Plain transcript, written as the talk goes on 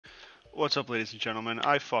What's up, ladies and gentlemen?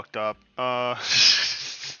 I fucked up.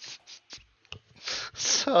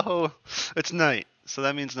 So it's night, so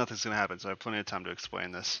that means nothing's gonna happen. So I have plenty of time to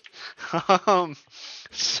explain this. Um,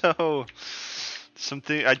 so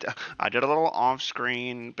something I did a little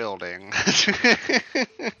off-screen building.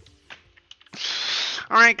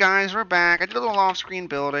 All right, guys, we're back. I did a little off-screen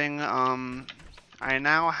building. I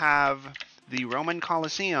now have the Roman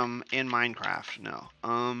Colosseum in Minecraft.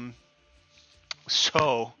 No.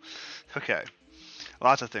 So okay.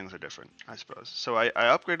 Lots of things are different, I suppose. So I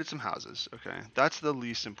upgraded some houses. Okay, that's the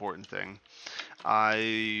least important thing.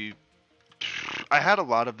 I I had a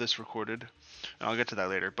lot of this recorded, and I'll get to that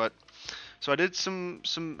later. But so I did some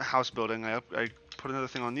house building. I put another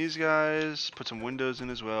thing on these guys, put some windows in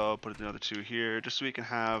as well, put another two here, just so we can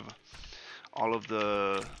have all of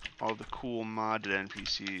the cool modded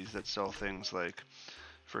NPCs that sell things like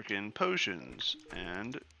freaking potions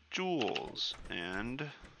and jewels and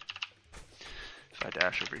if I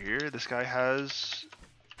dash over here, this guy has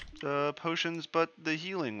potions, but the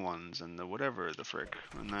healing ones and the whatever the frick.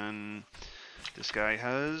 And then this guy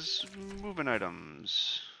has moving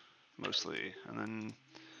items, mostly. And then,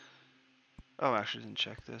 oh, actually didn't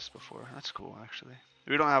check this before. That's cool, actually.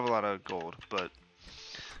 We don't have a lot of gold, but,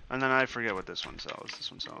 and then I forget what this one sells.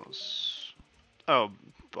 This one sells, oh,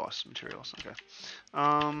 boss materials, okay.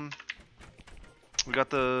 We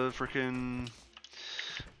got the freaking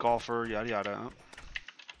golfer, yada yada. Oh,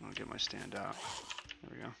 I'll get my stand out.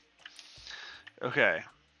 There we go. Okay,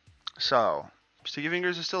 so Sticky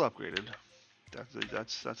Fingers is still upgraded.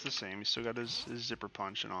 That's the same. He's still got his zipper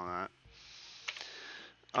punch and all that.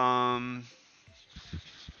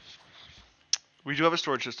 We do have a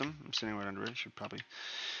storage system. I'm sitting right under it. Should probably.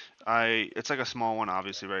 It's like a small one,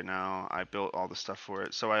 obviously. Right now, I built all the stuff for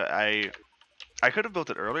it. So I could have built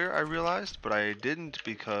it earlier. I realized, but I didn't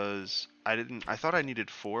because I didn't. I thought I needed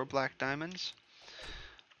 4 black diamonds.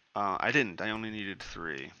 I didn't. I only needed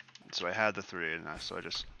 3. So I had the 3, and so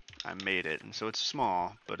I made it, and so it's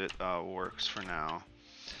small, but it works for now.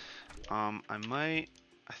 I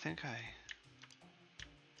think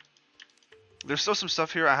there's still some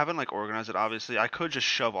stuff here. I haven't like organized it, obviously. I could just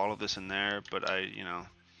shove all of this in there, but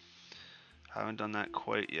haven't done that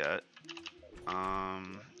quite yet.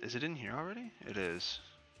 Is it in here already? It is.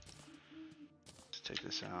 Let's take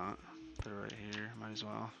this out. Put it right here. Might as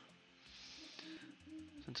well.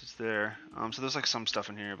 Since it's there. So there's like some stuff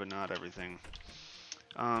in here, but not everything.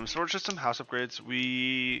 Storage system, house upgrades.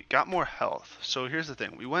 We got more health. So here's the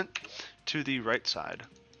thing. We went to the right side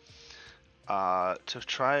to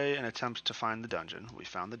try and attempt to find the dungeon. We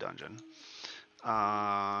found the dungeon.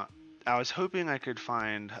 I was hoping I could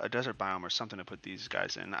find a desert biome or something to put these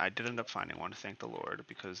guys in. I did end up finding one, thank the Lord,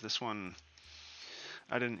 because this one,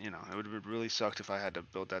 I didn't, it would have really sucked if I had to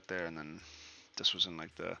build that there and then this was in like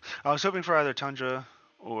I was hoping for either tundra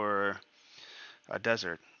or a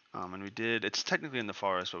desert. And we did, it's technically in the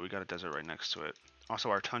forest, but we got a desert right next to it. Also,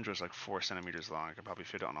 our tundra is like 4 centimeters long. I could probably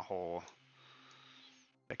fit it on a hole.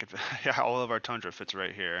 Yeah, all of our tundra fits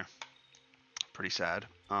right here. Pretty sad.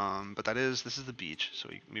 But this is the beach. So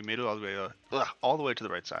we made it all the way to the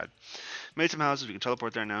right side. Made some houses. We can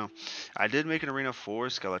teleport there now. I did make an arena for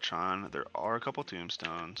Skeletron. There are a couple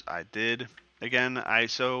tombstones. I did, again, I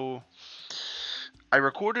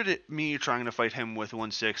recorded me trying to fight him with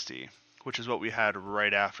 160. Which is what we had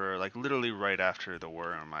right after, like literally right after the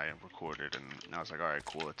worm I recorded, and I was like, all right,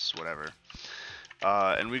 cool, it's whatever.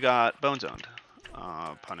 And we got bone zoned,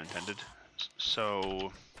 pun intended.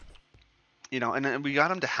 So, and we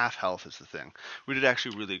got him to half health is the thing. We did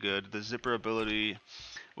actually really good. The zipper ability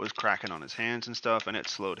was cracking on his hands and stuff, and it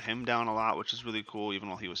slowed him down a lot, which is really cool. Even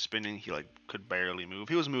while he was spinning, he like could barely move.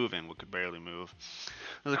 He was moving, but could barely move.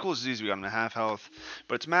 The coolest disease we got him to half health,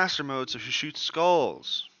 but it's master mode, so he shoots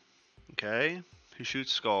skulls. Okay, he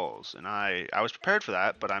shoots skulls, and I was prepared for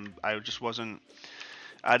that, but I just wasn't.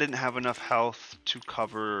 I didn't have enough health to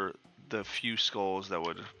cover the few skulls that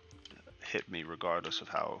would hit me, regardless of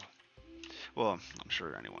how. Well, I'm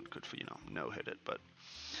sure anyone could, no hit it, but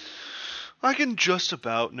I can just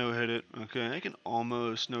about no hit it. Okay, I can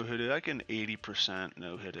almost no hit it. I can 80%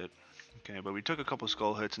 no hit it. Okay, but we took a couple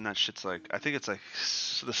skull hits, and that shit's like, I think it's like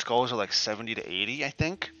the skulls are like 70 to 80, I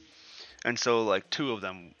think, and so like 2 of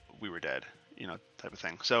them we were dead, type of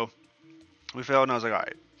thing. So we failed, and I was like, all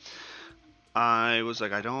right. I was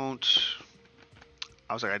like, I don't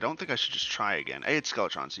think I should just try again. It's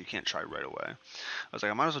Skeletron, so you can't try right away. I was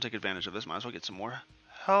like, I might as well take advantage of this. Might as well get some more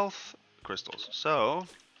health crystals. So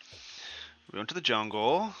we went to the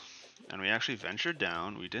jungle, and we actually ventured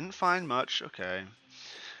down. We didn't find much. Okay,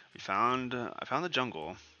 I found the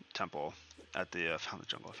jungle temple at the I found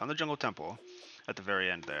the jungle temple at the very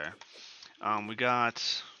end there. We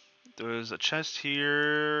got, there was a chest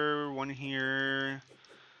here, one here.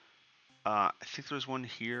 I think there was one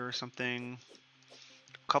here or something.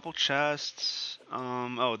 Couple chests.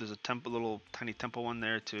 Oh, there's a temple, little tiny temple one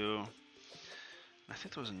there too. I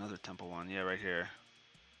think there was another temple one. Yeah, right here.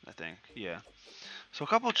 I think. Yeah. So a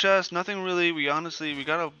couple chests, nothing really. We got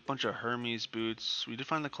a bunch of Hermes boots. We did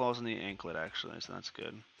find the claws on the anklet actually, so that's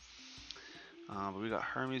good. But we got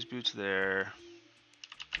Hermes boots there.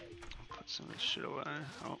 I'll put some of this shit away.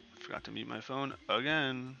 Oh, forgot to mute my phone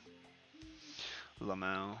again.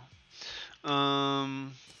 Lamau.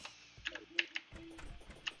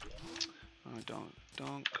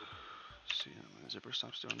 Donk. See, my zipper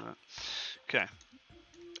stops doing that. Okay.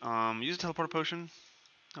 Use a teleporter potion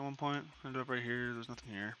at one point. Ended up right here. There's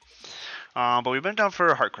nothing here. But we went down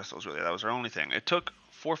for heart crystals, really. That was our only thing. It took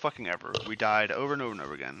for fucking ever. We died over and over and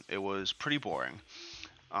over again. It was pretty boring.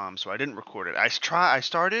 So I didn't record it.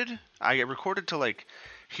 I recorded to like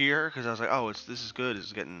here because I was like, oh, this is good.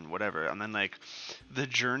 It's getting whatever. And then like the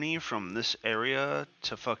journey from this area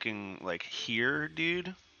to fucking like here,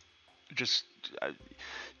 dude. Just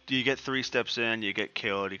you get 3 steps in, you get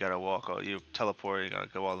killed. You gotta walk. You teleport. You gotta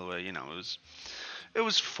go all the way. You know, it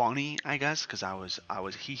was funny, I guess, because I was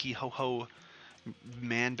hee hee ho ho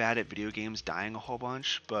man bad at video games, dying a whole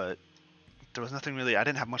bunch, but there was nothing really. I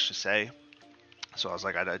didn't have much to say, so I was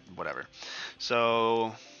like, whatever.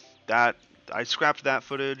 So that I scrapped that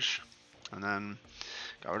footage, and then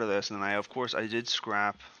got rid of this, and then of course I did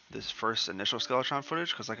scrap this first initial Skeletron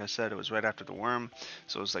footage because, like I said, it was right after the worm,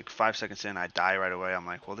 so it was like 5 seconds in, I die right away. I'm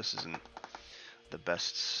like, well, this isn't the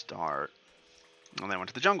best start. And then I went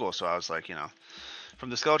to the jungle, so I was like, you know, from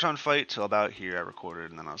the Skeletron fight till about here, I recorded,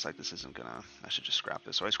 and then I was like, this isn't gonna, I should just scrap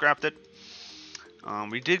this. So I scrapped it.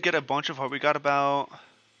 We did get a bunch of heart. We got about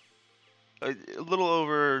a little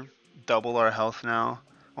over double our health now.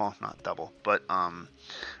 Well, not double, but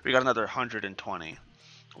we got another 120,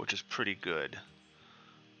 which is pretty good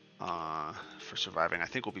for surviving. I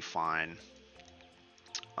think we'll be fine.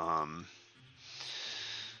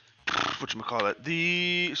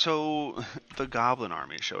 Whatchamacallit? So the Goblin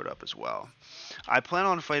Army showed up as well. I plan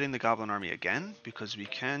on fighting the Goblin Army again because we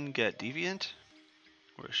can get Deviant.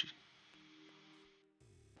 Where is she?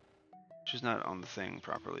 She's not on the thing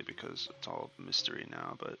properly because it's all mystery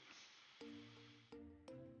now, but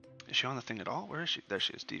is she on the thing at all? Where is she? There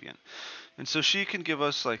she is, Deviant. And so she can give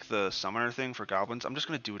us like the summoner thing for goblins. I'm just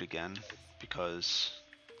gonna do it again because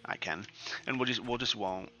I can, and we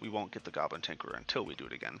won't get the Goblin Tinkerer until we do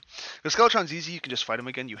it again. The Skeletron's easy, you can just fight him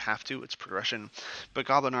again, you have to, it's progression. But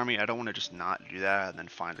Goblin Army, I don't want to just not do that and then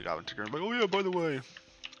find the Goblin Tinkerer and be like, oh yeah, by the way.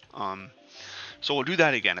 So we'll do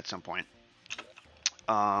that again at some point.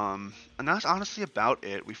 And that's honestly about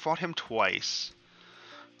it. We fought him twice.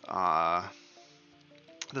 The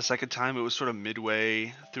second time it was sort of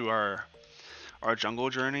midway through our jungle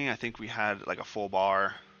journey. I think we had like a full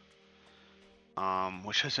bar.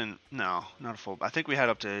 Which isn't, no, not a full, I think we had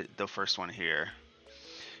up to the first one here.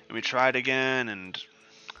 And we tried again, and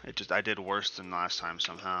I did worse than last time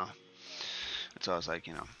somehow. And so I was like,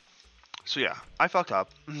 you know. So yeah, I fucked up.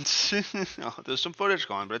 There's some footage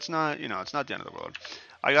gone, but it's not, you know, it's not the end of the world.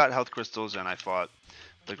 I got health crystals, and I fought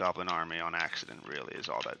the Goblin Army on accident, really, is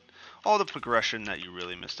all the progression that you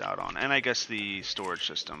really missed out on. And I guess the storage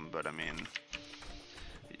system, but I mean,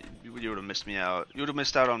 you would have missed me out. You would have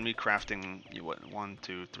missed out on me crafting, what, 1,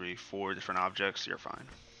 2, 3, 4 different objects. You're fine.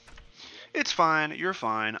 It's fine. You're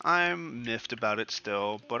fine. I'm miffed about it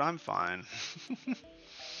still, but I'm fine.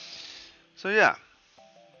 So yeah,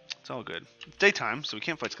 it's all good. It's daytime, so we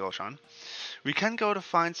can't fight Skeletron. We can go to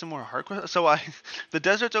find some more heart crystals. So the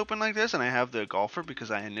desert's open like this, and I have the golfer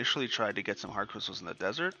because I initially tried to get some heart crystals in the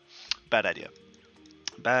desert. Bad idea.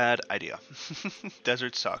 Bad idea.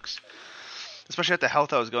 Desert sucks. Especially at the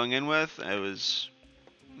health I was going in with, it was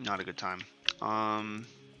not a good time. So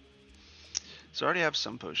I already have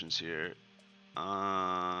some potions here.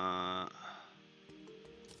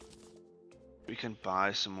 We can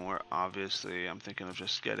buy some more, obviously. I'm thinking of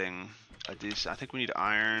just getting a decent, I think we need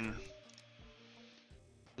iron.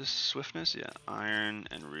 This swiftness? Yeah, iron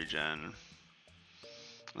and regen.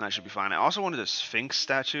 And that should be fine. I also wanted a Sphinx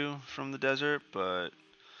statue from the desert, but,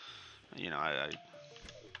 you know,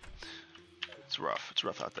 it's rough. It's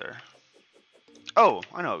rough out there. Oh,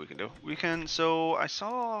 I know what we can do. We can, so I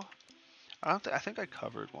saw, I think I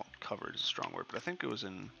covered, well, covered is a strong word, but I think it was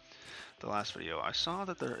in the last video. I saw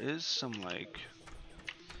that there is some, like,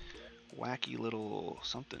 wacky little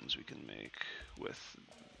somethings we can make with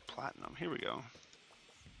platinum. Here we go.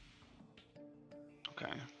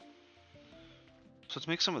 Okay. So let's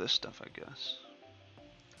make some of this stuff, I guess.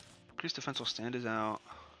 Increased defense while stand is out.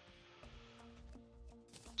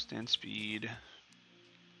 Stand speed.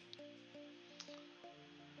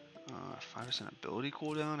 5% ability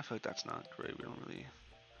cooldown. I feel like that's not great. We don't really.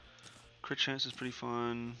 Crit chance is pretty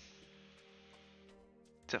fun.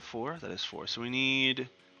 Is that 4? That is 4. So we need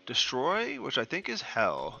destroy, which I think is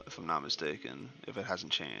hell, if I'm not mistaken, if it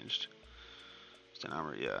hasn't changed. Stand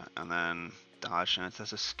armor, yeah. And then dodge chance,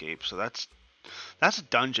 that's escape. So that's a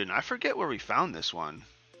dungeon. I forget where we found this one.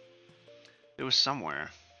 It was somewhere.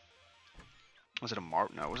 Was it a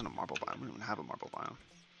marble? No, it wasn't a marble biome. We don't even have a marble biome.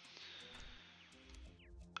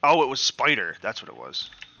 Oh, it was spider. That's what it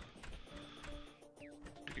was.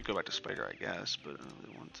 We could go back to spider, I guess, but I don't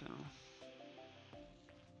really want to.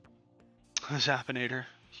 Zappinator,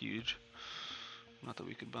 huge. Not that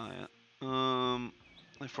we could buy it.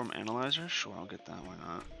 Life-form analyzer. Sure, I'll get that. Why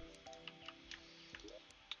not?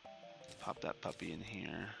 Pop that puppy in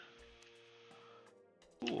here.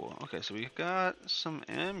 Cool. Okay, so we got some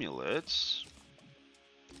amulets.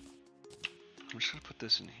 I'm just gonna put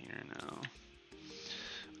this in here now.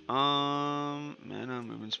 Mana,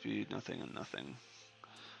 movement speed, nothing, and nothing.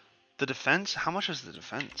 The defense. How much is the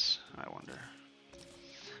defense? I wonder.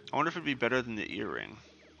 I wonder if it'd be better than the earring.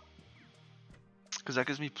 Because that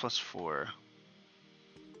gives me +4.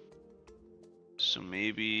 So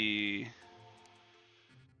maybe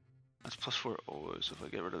that's +4 always. So if I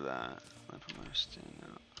get rid of that, I put my stand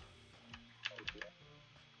out.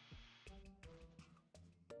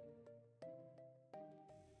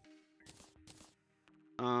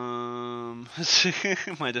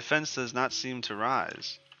 My defense does not seem to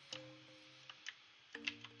rise.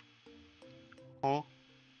 Oh,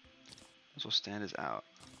 this will stand is out.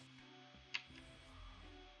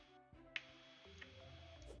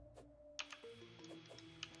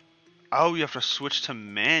 Oh, you have to switch to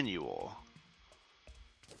manual.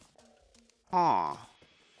 Huh.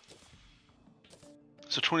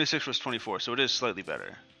 So 26 versus 24, so it is slightly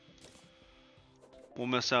better. We'll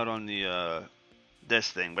miss out on the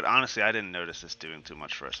this thing, but honestly, I didn't notice this doing too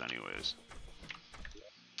much for us anyways.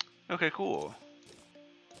 Okay, cool.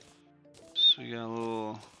 So we got a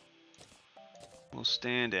little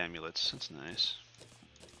stand amulets. That's nice.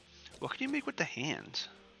 What can you make with the hands?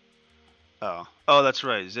 Oh, that's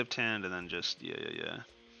right. Zipped hand and then just yeah.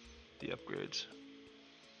 The upgrades.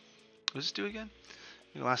 What does this do again?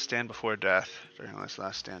 Your last stand before death. During this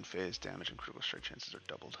last stand phase, damage and critical strike chances are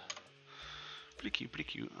doubled. Pretty cute, pretty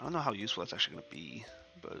cute. I don't know how useful that's actually gonna be,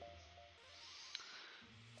 but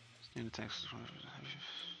stand attacks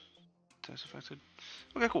affected.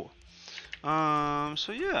 Okay, cool.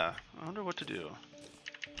 So yeah, I wonder what to do.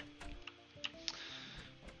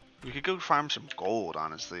 We could go farm some gold,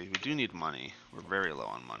 honestly. We do need money. We're very low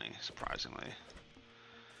on money, surprisingly.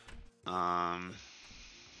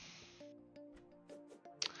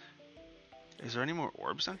 Is there any more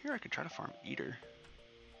orbs down here? I could try to farm Eater.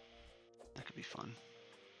 That could be fun.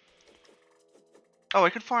 Oh, I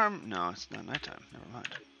could farm... No, it's not nighttime. Never mind.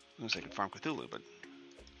 I was gonna say I could farm Cthulhu, but...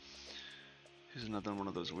 he's another one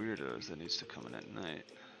of those weirdos that needs to come in at night.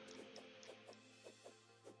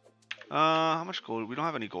 How much gold? We don't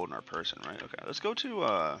have any gold in our person, right? Okay, let's go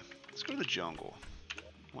to the jungle.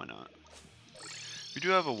 Why not? We do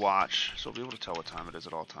have a watch, so we'll be able to tell what time it is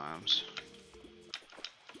at all times.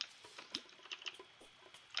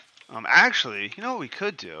 Actually, you know what we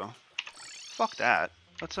could do? Fuck that.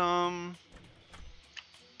 Let's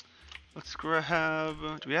grab...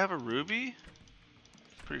 do we have a ruby?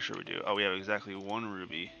 Pretty sure we do. Oh, we have exactly 1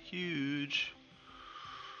 ruby. Huge.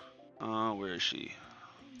 Where is she?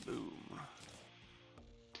 Boom.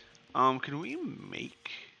 Can we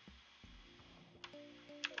make...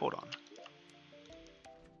 hold on.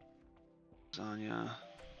 Lasagna.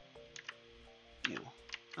 Ew.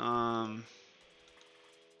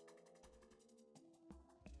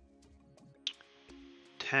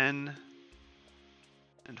 10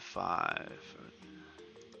 and 5.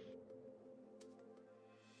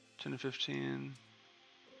 10 and 15.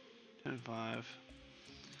 10 and 5.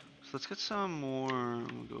 So let's get some more. I'm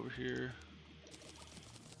gonna go over here.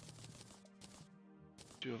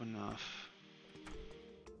 Do you have enough?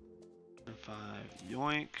 10 and 5.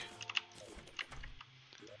 Yoink.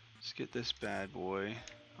 Let's get this bad boy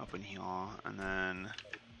up in here, and then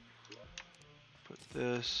put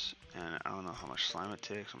this. And I don't know how much slime it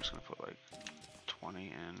takes. I'm just gonna put like 20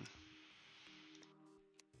 in.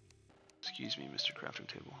 Excuse me, Mr. Crafting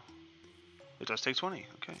Table. It does take 20.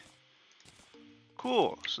 Okay.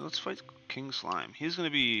 Cool. So let's fight King Slime. He's gonna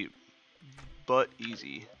be butt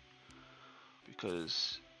easy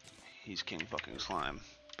because he's King fucking Slime.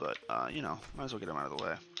 but you know, might as well get him out of the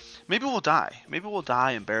way. Maybe we'll die. Maybe we'll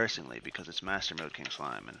die embarrassingly because it's Master Mode King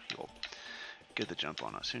Slime and he'll get the jump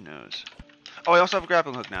on us. Who knows? Oh, I also have a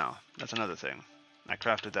grappling hook now. That's another thing. I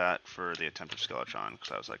crafted that for the attempt of Skeletron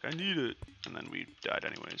because I was like, I need it, and then we died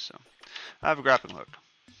anyways. So I have a grappling hook.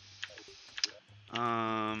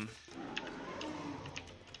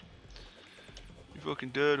 You fucking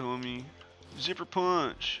dead, homie. Zipper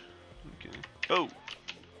punch. Okay. Oh.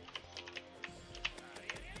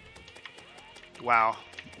 Wow.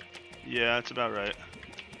 Yeah, that's about right.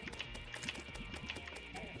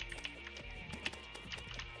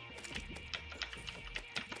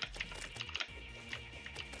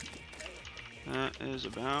 That is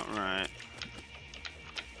about right.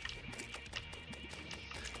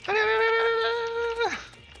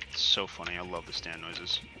 It's so funny. I love the stand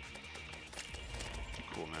noises.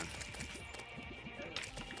 Cool, man.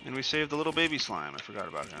 And we saved the little baby slime. I forgot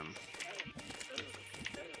about him.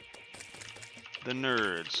 The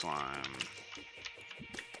nerd slime.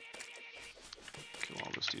 Kill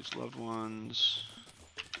all this dude's loved ones.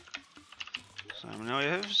 Simon now he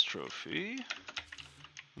has his trophy.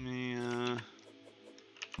 Let me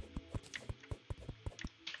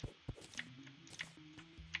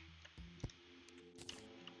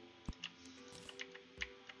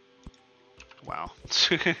wow.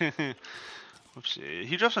 Whoopsie.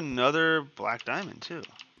 He drops another black diamond too.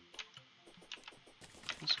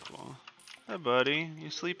 That's cool. Hey buddy, you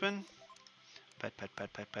sleeping? Pet, pet,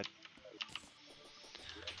 pet, pet, pet.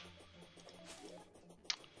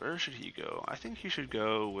 Where should he go? I think he should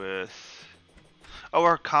go with... Oh,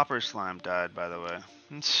 our copper slime died, by the way.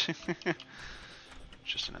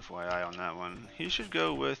 Just an FYI on that one. He should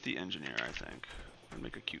go with the engineer, I think. Would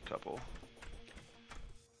make a cute couple.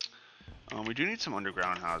 We do need some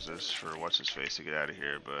underground houses for what's-his-face to get out of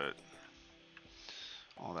here, but...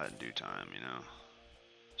 all that in due time, you know.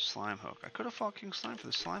 Slime hook. I could have fought King Slime for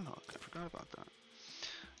the slime hook. I forgot about that.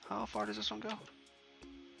 How far does this one go?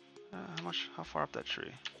 How far up that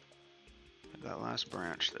tree? That last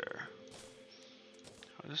branch there.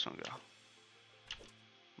 How does this one go?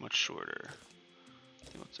 Much shorter. I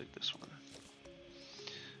think let's take this one.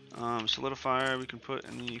 Solidifier we can put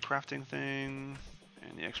in the crafting thing.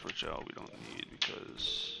 And the expert gel we don't need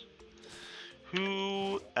because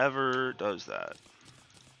whoever does that.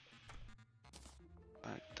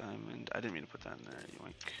 Black diamond. I didn't mean to put that in there.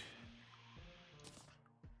 Yoink.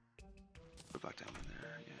 Put black diamond in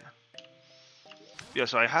there. Yeah. Yeah.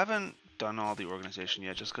 So I haven't done all the organization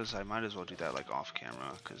yet, just because I might as well do that like off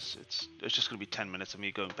camera, because it's just gonna be 10 minutes of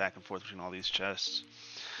me going back and forth between all these chests.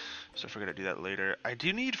 So I forgot to do that later. I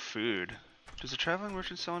do need food. Does the traveling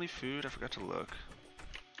merchant sell any food? I forgot to look.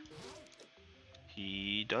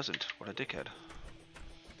 He doesn't. What a dickhead.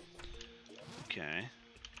 Okay.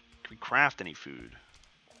 Can we craft any food?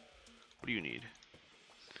 What do you need?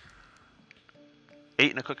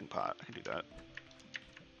 8 in a cooking pot. I can do that.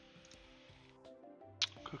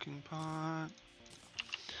 Cooking pot.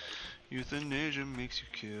 Euthanasia makes you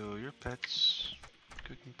kill your pets.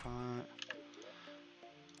 Cooking pot.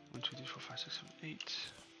 1, 2, 3, 4, 5, 6, 7, 8.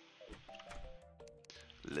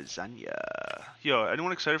 Lasagna. Yo,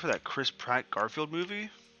 anyone excited for that Chris Pratt Garfield movie?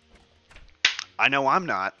 I know I'm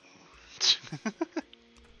not.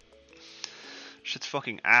 Shit's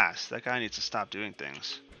fucking ass. That guy needs to stop doing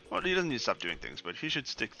things. Well, he doesn't need to stop doing things, but he should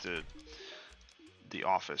stick to The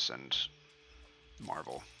Office and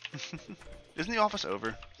Marvel. Isn't The Office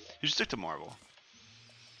over? You should stick to Marvel.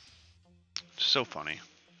 It's so funny.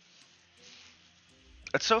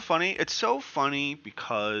 It's so funny. It's so funny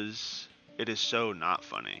because it is so not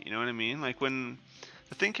funny. You know what I mean? Like when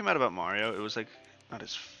the thing came out about Mario, it was like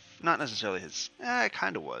not necessarily his. It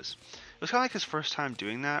kind of was. It was kind of like his first time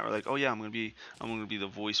doing that, or like, oh yeah, I'm gonna be the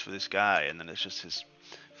voice for this guy, and then it's just his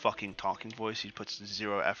fucking talking voice. He puts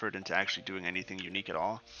zero effort into actually doing anything unique at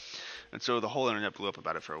all. And so the whole internet blew up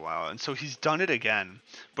about it for a while. And so he's done it again,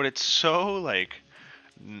 but it's so like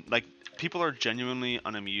people are genuinely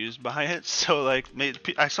unamused by it. So like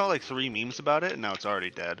I saw like 3 memes about it, and now it's already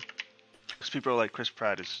dead. Because people are like, Chris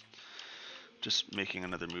Pratt is just making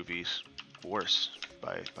another movie worse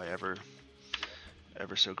by ever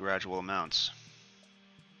so gradual amounts.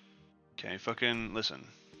 Okay, fucking listen.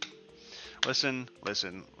 Listen.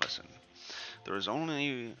 There is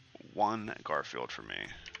only one Garfield for me,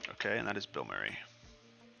 okay, and that is Bill Murray.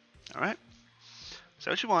 Alright? Say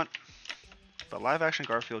what you want, but live action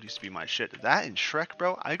Garfield used to be my shit. That and Shrek,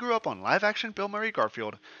 bro. I grew up on live action Bill Murray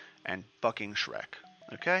Garfield and fucking Shrek,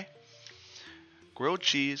 okay? Grilled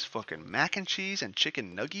cheese, fucking mac and cheese, and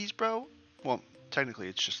chicken nuggies, bro. Well, technically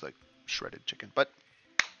it's just like shredded chicken, but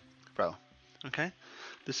bro, okay?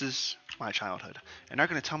 This is my childhood. And they're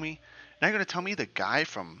gonna tell me the guy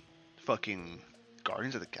from fucking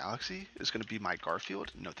Guardians of the Galaxy is gonna be my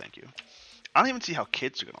Garfield? No, thank you. I don't even see how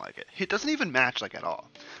kids are gonna like it. It doesn't even match like at all.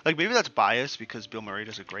 Like maybe that's biased because Bill Murray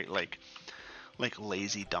does a great like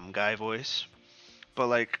lazy dumb guy voice, but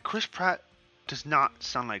like Chris Pratt does not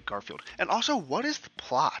sound like Garfield. And also, what is the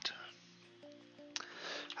plot?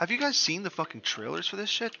 Have you guys seen the fucking trailers for this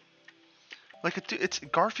shit? Like it's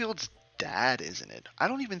Garfield's dad, isn't it? I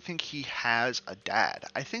don't even think he has a dad.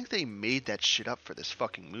 I think they made that shit up for this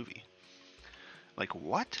fucking movie. Like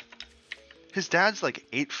what? His dad's like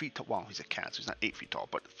 8 feet tall. Well, he's a cat, so he's not 8 feet tall.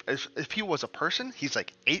 But if he was a person, he's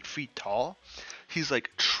like 8 feet tall. He's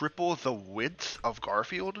like triple the width of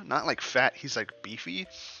Garfield. Not like fat. He's like beefy.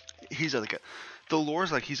 He's like the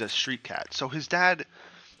lore's like he's a street cat. So his dad,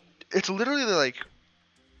 it's literally like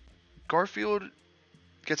Garfield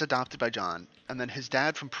gets adopted by John, and then his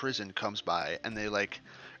dad from prison comes by, and they like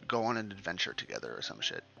go on an adventure together or some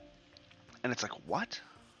shit. And it's like, what?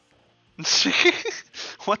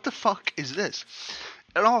 What the fuck is this?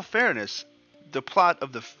 In all fairness, the plot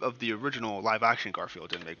of the original live action Garfield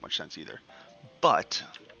didn't make much sense either. But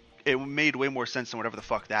it made way more sense than whatever the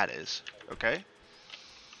fuck that is. Okay?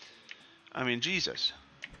 I mean, Jesus.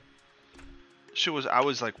 I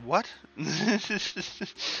was like, what?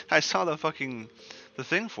 I saw the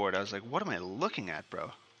thing for it. I was like, what am I looking at,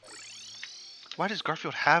 bro? Why does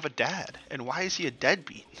Garfield have a dad? And why is he a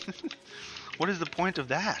deadbeat? What is the point of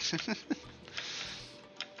that?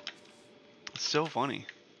 It's so funny.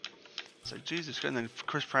 It's like, Jesus Christ. And then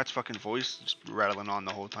Chris Pratt's fucking voice just rattling on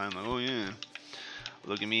the whole time. Like, oh yeah.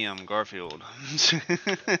 Look at me, I'm Garfield.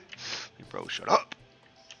 Like, bro, shut up.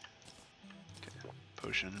 Okay.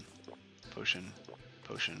 Potion. Potion.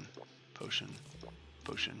 Potion. Potion.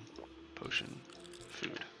 Potion. Potion.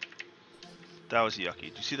 Food. That was yucky.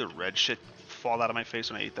 Did you see the red shit fall out of my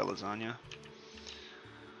face when I ate that lasagna?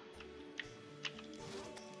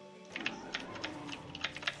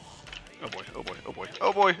 Oh boy, oh boy, oh boy,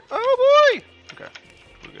 oh boy, oh boy! Okay,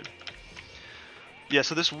 we're good. Yeah,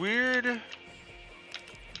 so this weird...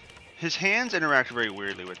 His hands interact very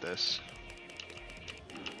weirdly with this.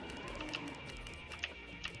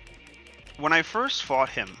 When I first fought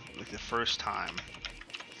him, like the first time,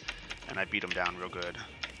 and I beat him down real good,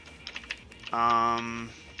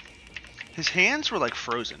 his hands were like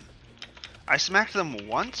frozen. I smacked them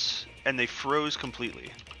once, and they froze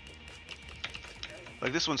completely.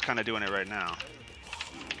 Like this one's kind of doing it right now.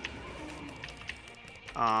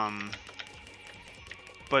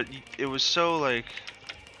 But it was so like,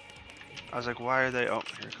 I was like, why are they? Oh,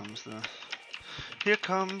 here comes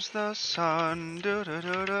the sun. Da, da,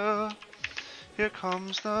 da, da. Here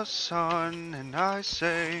comes the sun, and I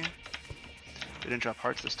say, they didn't drop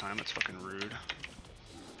hearts this time. That's fucking rude.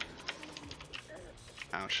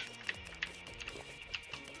 Ouch.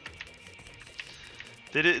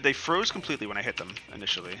 They froze completely when I hit them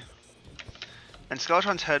initially. And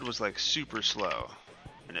Skeletron's head was like super slow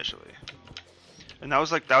initially. And that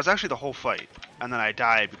was actually the whole fight. And then I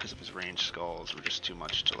died because of his ranged skulls were just too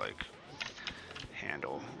much to like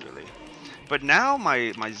handle, really. But now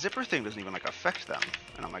my zipper thing doesn't even like affect them.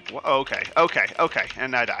 And I'm like, what? Oh, okay, okay, okay.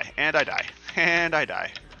 And I die. And I die. And I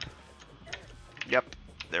die. Yep.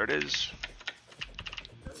 There it is.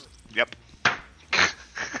 Yep.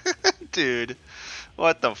 Dude.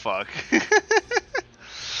 What the fuck?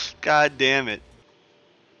 God damn it.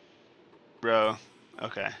 Bro.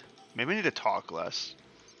 Okay. Maybe I need to talk less.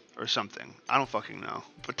 Or something. I don't fucking know.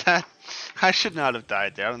 But that... I should not have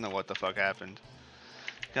died there. I don't know what the fuck happened.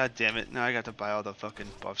 God damn it. Now I got to buy all the fucking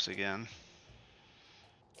buffs again.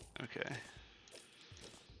 Okay.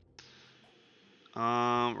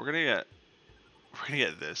 We're gonna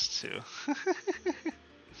get this too.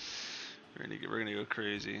 we're gonna go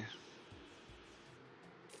crazy.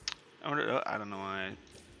 I don't know why I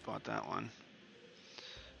bought that one.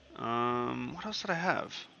 What else did I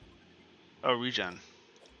have? Oh, regen.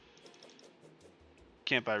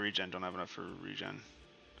 Can't buy regen, don't have enough for regen.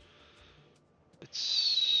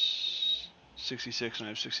 It's 66 and I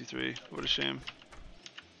have 63. What a shame.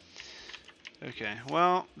 Okay,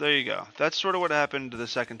 well, there you go. That's sort of what happened the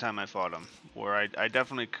second time I fought him. Where I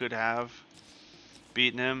definitely could have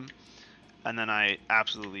beaten him. And then I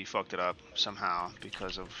absolutely fucked it up somehow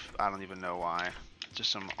because of, I don't even know why. Just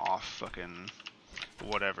some off fucking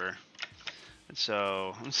whatever. And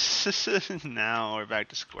so, now we're back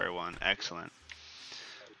to square one. Excellent.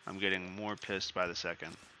 I'm getting more pissed by the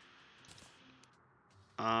second.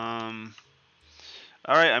 Alright,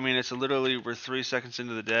 I mean, it's literally, we're 3 seconds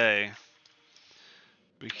into the day.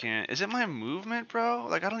 We can't, is it my movement, bro?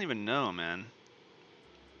 Like, I don't even know, man.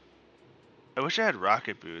 I wish I had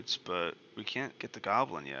rocket boots, but we can't get the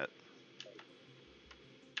goblin yet.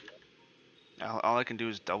 All I can do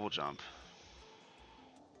is double jump.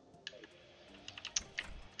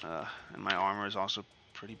 And my armor is also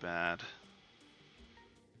pretty bad.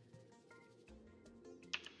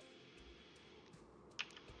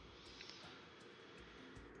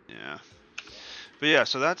 Yeah. But yeah,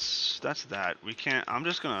 so that's that. We can't. I'm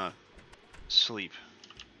just gonna sleep.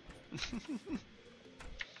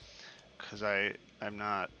 Cause I'm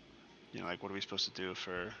not. You know, like, what are we supposed to do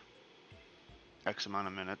for X amount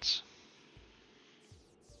of minutes?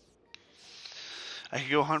 I could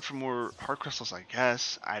go hunt for more heart crystals, I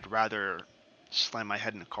guess. I'd rather slam my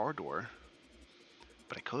head in a car door.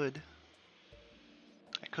 But I could.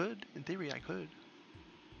 I could. In theory, I could.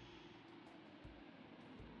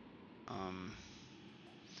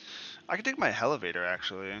 I could dig my elevator,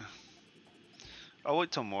 actually. I'll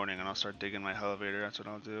wait till morning and I'll start digging my elevator. That's what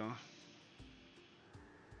I'll do.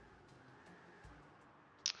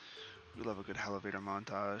 We love a good elevator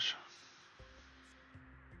montage.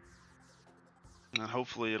 And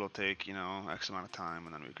hopefully it'll take, you know, X amount of time,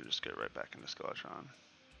 and then we could just get right back into Skeletron.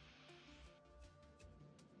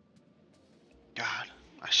 God,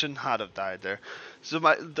 I should not have died there. So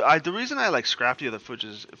the reason I like scrapped the other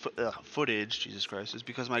footage, Jesus Christ, is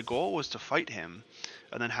because my goal was to fight him,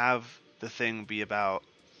 and then have the thing be about,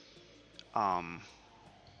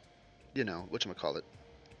 you know, whatchamacallit,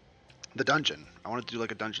 the dungeon. I wanted to do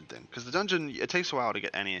like a dungeon thing, because the dungeon, it takes a while to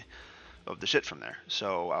get any of the shit from there.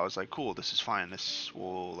 So I was like, cool, this is fine. This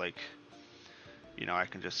will, like, you know, I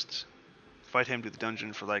can just fight him, do the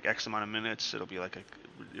dungeon for like X amount of minutes. It'll be like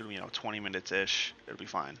you know, 20 minutes ish. It'll be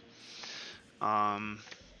fine.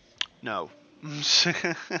 No.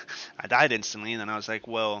 I died instantly, and then I was like,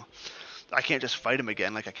 well, I can't just fight him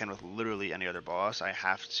again like I can with literally any other boss. I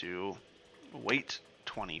have to wait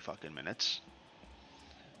 20 fucking minutes.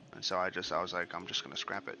 And so I was like, I'm just gonna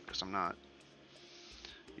scrap it, because I'm not,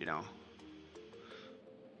 you know,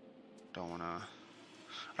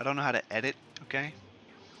 I don't know how to edit, okay?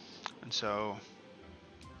 And so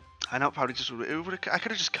I know probably just I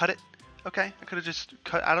could have just cut it, okay? I could have just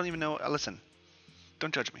cut. I don't even know. Listen,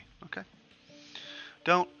 don't judge me, okay?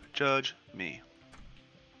 Don't judge me.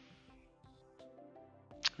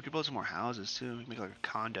 We could build some more houses too. We can make like a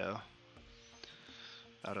condo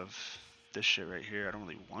out of this shit right here. I don't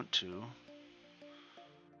really want to.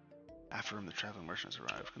 After him, the traveling merchant has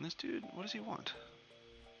arrived. Can this dude? What does he want?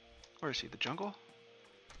 Where is he? The jungle?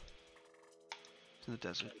 He's in the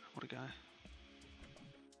desert. What a guy.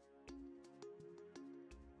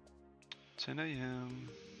 10 a.m.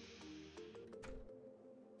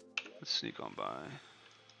 Let's sneak on by.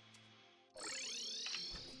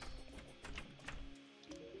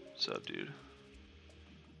 What's up, dude?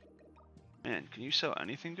 Man, can you sell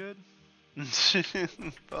anything good?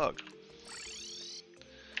 Fuck.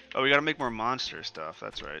 Oh, we gotta make more monster stuff.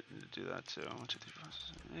 That's right. Need to do that too. 1, 2, 3, 4, 5,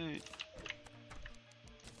 6, 8.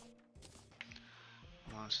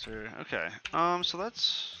 Monster. Okay. So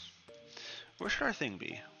let's. Where should our thing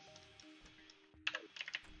be?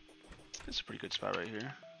 It's a pretty good spot right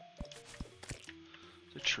here.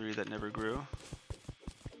 It's a tree that never grew.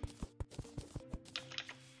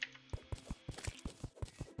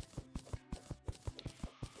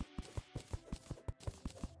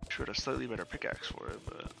 Should have a slightly better pickaxe for it,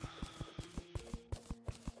 but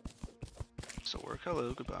still work.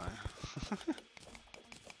 Hello, goodbye.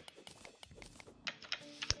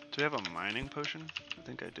 Do we have a mining potion? I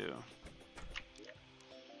think I do.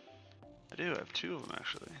 I do. I have 2 of them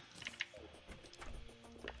actually.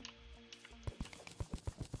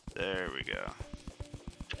 There we go.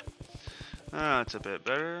 That's a bit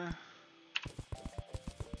better.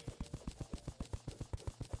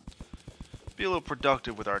 Be a little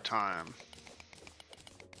productive with our time.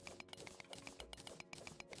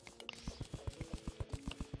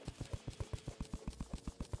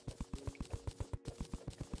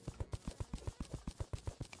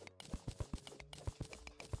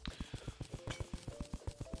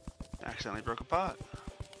 Accidentally broke a pot,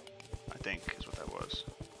 I think is what that was.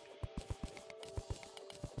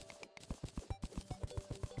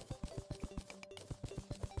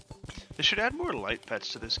 They should add more light pets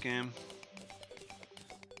to this game.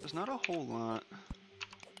 There's not a whole lot.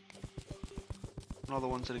 And all the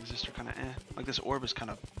ones that exist are kind of eh. Like this orb is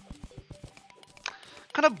kind of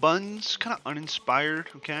buns, kind of uninspired,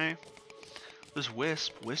 okay? There's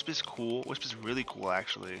Wisp. Wisp is cool. Wisp is really cool,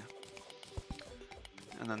 actually.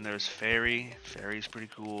 And then there's Fairy. Fairy's pretty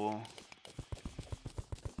cool.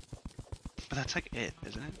 But that's like it,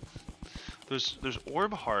 isn't it? There's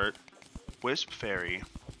Orb Heart, Wisp, Fairy.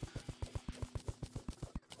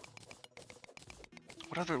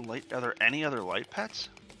 What other light? Are there any other light pets?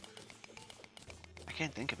 I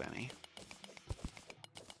can't think of any.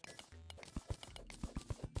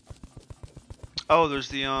 Oh, there's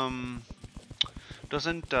the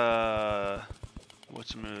doesn't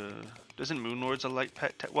doesn't Moonlord's a light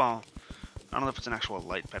pet? Well, I don't know if it's an actual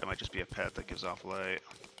light pet. It might just be a pet that gives off light.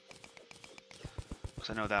 Cause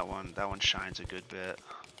I know that one shines a good bit.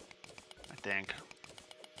 I think.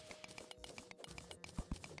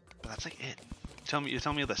 But that's like it. You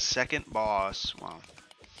tell me the second boss. Well,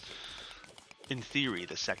 in theory,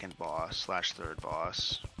 the second boss slash third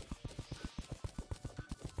boss.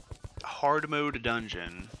 Hard mode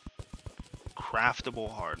dungeon,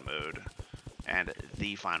 craftable hard mode, and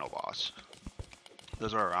the final boss.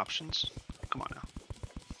 Those are our options. Come on now.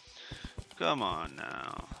 Come on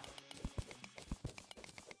now.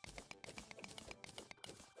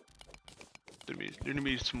 There need to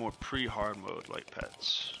be some more pre-hard mode light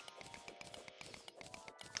pets.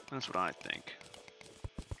 That's what I think.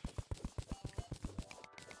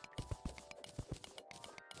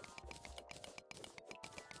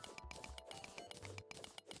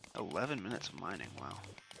 $11 minutes of mining, wow.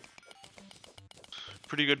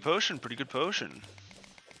 Pretty good potion, pretty good potion.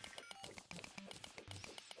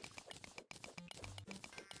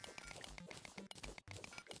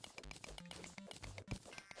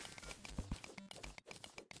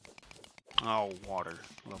 Oh, water,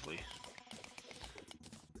 lovely.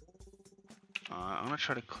 I'm gonna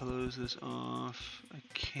try to close this off. I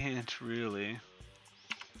can't really.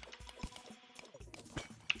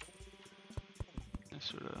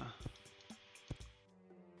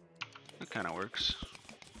 That kind of works.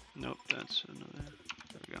 Nope, that's another.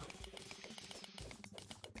 There we go.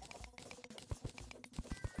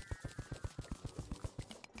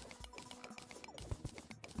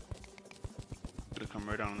 Gonna come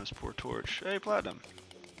right down on this poor torch. Hey, platinum.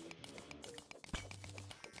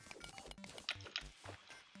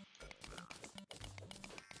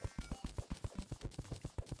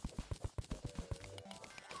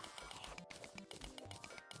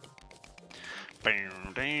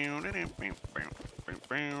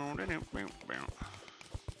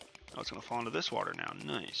 Oh, it's gonna fall into this water now.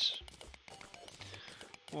 Nice.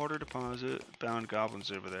 Water deposit. Bound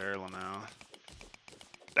goblins over there, Lamau.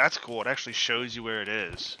 That's cool. It actually shows you where it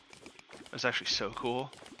is. That's actually so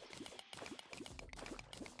cool.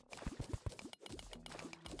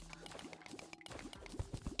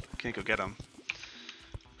 Can't go get them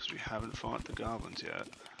because we haven't fought the goblins yet.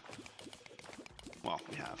 Well,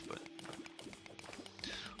 we have, but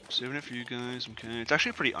I'm saving it for you guys. Okay, it's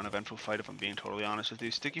actually a pretty uneventful fight if I'm being totally honest with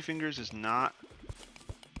you. Sticky Fingers is not.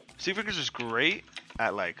 Sticky Fingers is great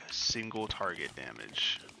at like single target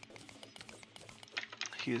damage.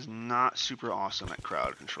 He is not super awesome at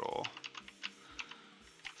crowd control,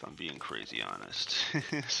 if I'm being crazy honest.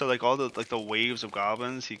 So like all the waves of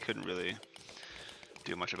goblins, he couldn't really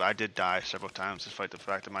do much of it. I did die several times despite the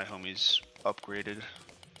fact that my homies upgraded.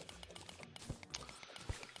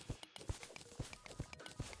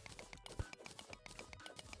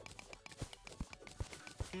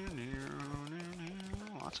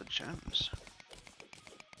 Lots of gems.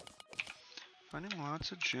 Finding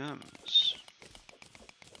lots of gems.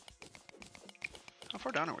 How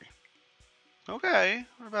far down are we? Okay,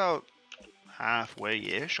 we're about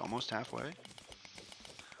halfway-ish, almost halfway.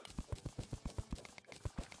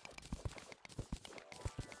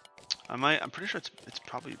 I'm pretty sure it's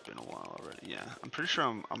probably been a while already. Yeah, I'm pretty sure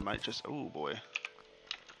I might just, oh boy.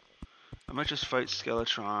 I might just fight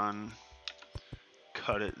Skeletron,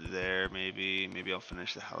 cut it there maybe. Maybe I'll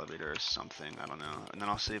finish the elevator or something, I don't know. And then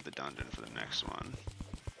I'll save the dungeon for the next one.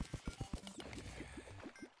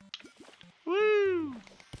 Woo!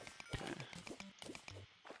 Okay.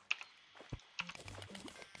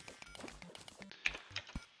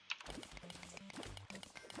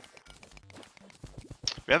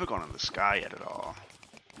 We haven't gone into the sky yet at all.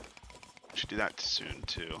 We should do that soon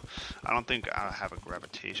too. I don't think I have a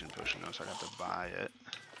gravitation potion though, so I'd have to buy it.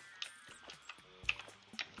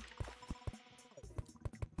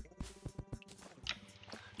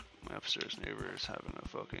 My upstairs neighbor is having a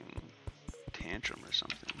fucking tantrum or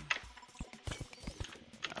something.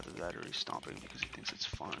 Either that or he's stomping because he thinks it's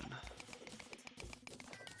fun.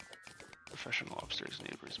 Professional upstairs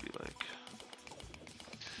neighbors be like,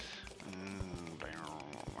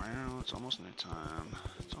 wow, it's almost night time.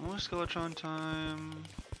 It's almost Skeletron time.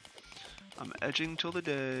 I'm edging till the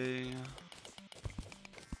day.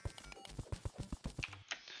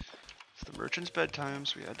 It's the merchant's bedtime,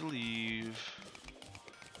 so we had to leave.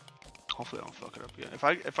 Hopefully I don't fuck it up again.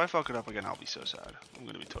 If I fuck it up again, I'll be so sad. I'm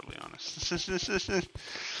gonna be totally honest. I'm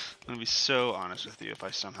gonna be so honest with you if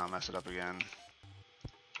I somehow mess it up again.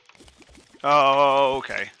 Oh,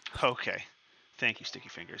 okay. Okay. Thank you, Sticky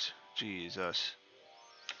Fingers. Jesus.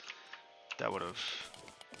 That would have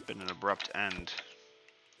been an abrupt end.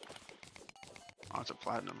 Oh, it's a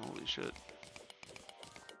platinum. Holy shit.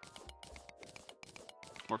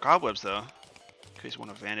 More cobwebs, though. In case you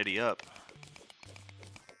want to vanity up.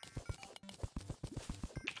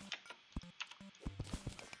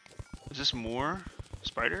 Is this more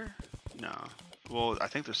spider? No. Well, I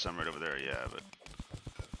think there's some right over there, yeah, but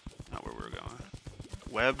not where we're going.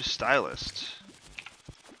 Webbed stylist.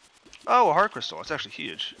 Oh, a heart crystal. It's actually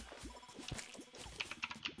huge.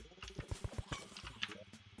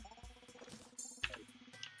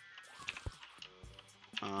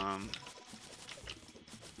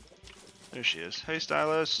 There she is. Hey,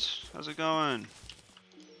 stylist. How's it going?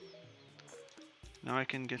 Now I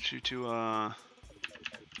can get you to,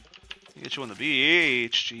 get you on the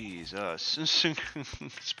beach. Jesus.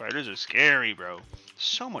 Spiders are scary, bro.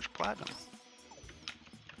 So much platinum.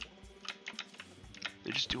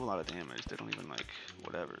 They just do a lot of damage. They don't even, like,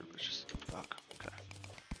 whatever. It's just, fuck. Okay.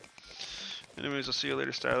 Anyways, I'll see you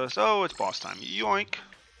later, stylist. Oh, it's boss time. Yoink.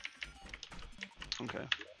 Okay.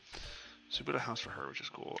 So we built a house for her, which is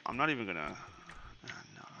cool. I'm not even gonna...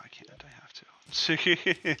 no, I can't. I have to.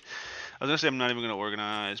 I was gonna say I'm not even gonna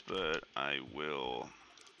organize, but I will...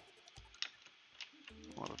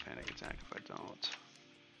 I'll have a panic attack if I don't.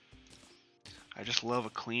 I just love a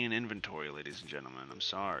clean inventory, ladies and gentlemen. I'm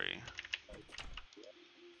sorry.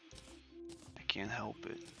 I can't help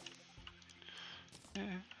it.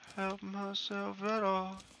 Can't help myself at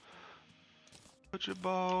all. Put your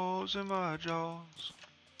balls in my jaws.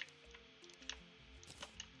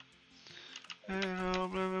 And I'll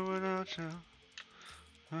live it without you.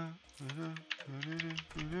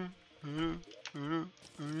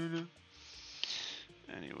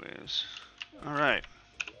 Anyways, alright,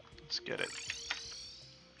 let's get it.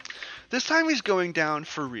 This time he's going down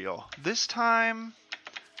for real. This time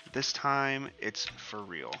it's for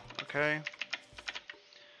real, okay?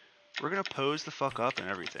 We're gonna pose the fuck up and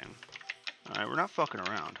everything. Alright, we're not fucking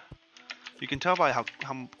around. You can tell by how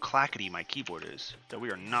clackety my keyboard is that we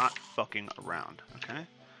are not fucking around, okay?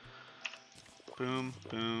 Boom,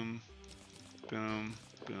 boom, boom,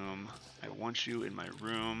 boom. I want you in my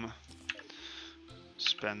room.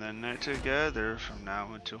 Spend the night together from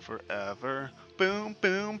now until forever. Boom,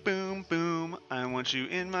 boom, boom, boom. I want you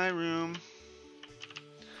in my room.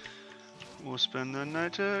 We'll spend the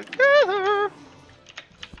night together.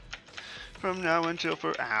 From now until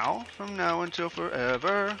from now until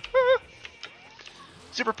forever.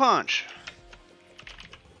 Zipper punch.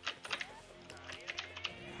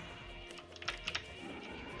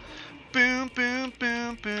 Boom, boom,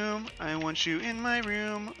 boom, boom. I want you in my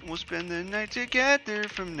room. We'll spend the night together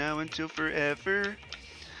from now until forever.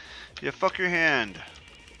 Yeah, fuck your hand.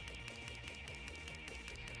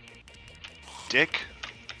 Dick.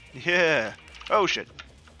 Yeah. Oh shit.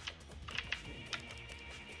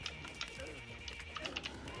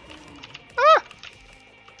 Ah!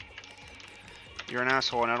 You're an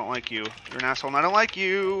asshole and I don't like you. You're an asshole and I don't like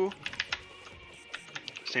you.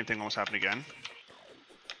 Same thing almost happened again.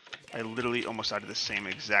 I literally almost died to the same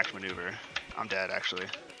exact maneuver. I'm dead, actually.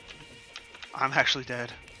 I'm actually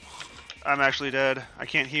dead. I'm actually dead. I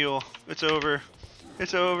can't heal. It's over.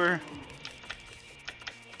 It's over.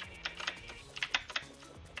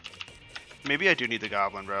 Maybe I do need the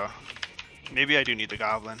goblin, bro. Maybe I do need the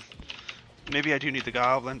goblin. Maybe I do need the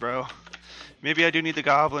goblin, bro. Maybe I do need the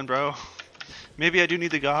goblin, bro. Maybe I do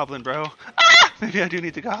need the goblin, bro. Ah! Maybe I do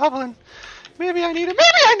need the goblin. Maybe I need him.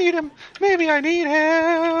 Maybe I need him. Maybe I need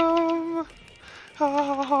him.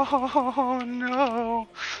 Oh, no.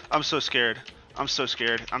 I'm so scared. I'm so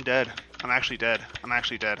scared. I'm dead. I'm actually dead. I'm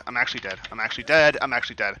actually dead. I'm actually dead. I'm actually dead. I'm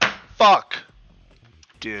actually dead. Fuck.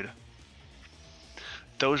 Dude.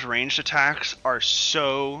 Those ranged attacks are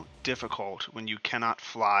so difficult when you cannot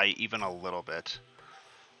fly even a little bit.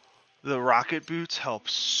 The rocket boots help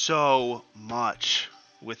so much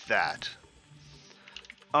with that.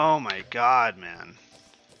 Oh my god, man.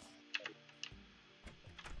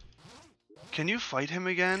 Can you fight him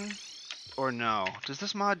again? Or no? Does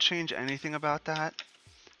this mod change anything about that?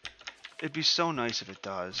 It'd be so nice if it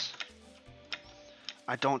does.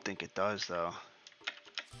 I don't think it does, though.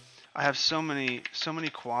 I have so many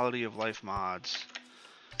quality of life mods.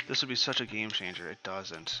 This would be such a game changer. It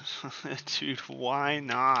doesn't. Dude, why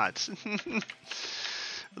not?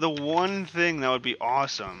 The one thing that would be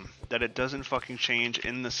awesome, that it doesn't fucking change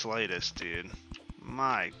in the slightest, dude.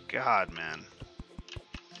 My god, man.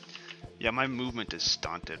 Yeah, my movement is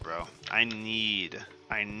stunted, bro. I need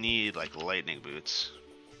like lightning boots.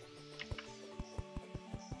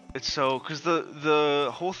 It's so, because the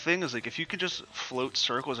whole thing is like, if you could just float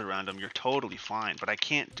circles around them, you're totally fine. But I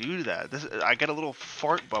can't do that. I get a little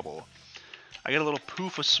fart bubble. I get a little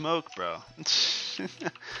poof of smoke, bro.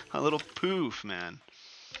 A little poof, man.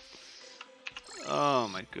 Oh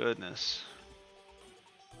my goodness.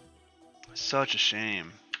 Such a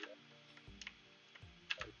shame.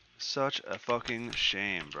 Such a fucking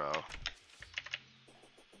shame, bro.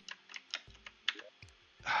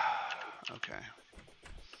 Okay.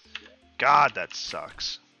 God, that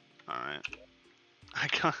sucks. Alright.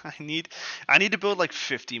 I need to build like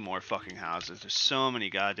 50 more fucking houses. There's so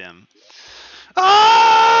many goddamn.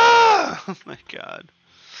 Ah! Oh my god.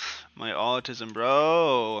 My autism,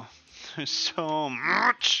 bro. There's so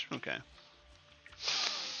much. Okay.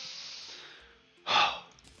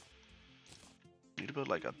 Need to build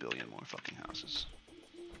like a billion more fucking houses.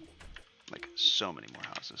 Like so many more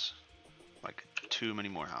houses. Like too many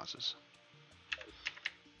more houses.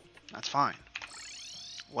 That's fine.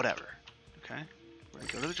 Whatever. Okay? We're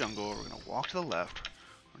gonna go to the jungle, we're gonna walk to the left,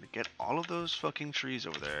 we're gonna get all of those fucking trees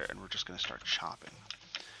over there, and we're just gonna start chopping.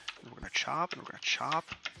 And we're gonna chop, and we're gonna chop,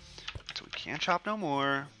 until we can't chop no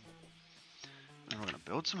more. And we're gonna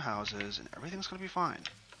build some houses, and everything's gonna be fine.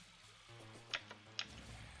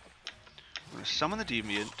 We're gonna summon the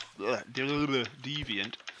deviant,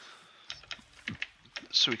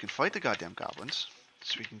 so we can fight the goddamn goblins,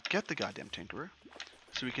 so we can get the goddamn tinkerer,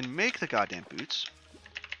 so we can make the goddamn boots,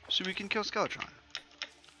 so we can kill Skeletron.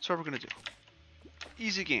 That's what we're gonna do.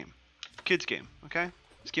 Easy game. Kids game, okay?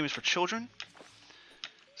 This game is for children.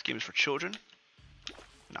 This game is for children.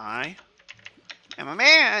 And I am a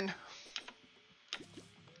man!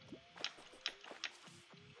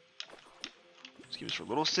 This game is for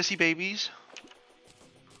little sissy babies.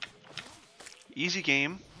 Easy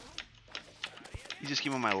game. Easiest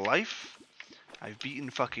game of my life. I've beaten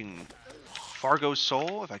fucking Fargo's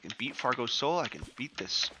Soul. If I can beat Fargo's Soul, I can beat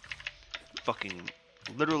this fucking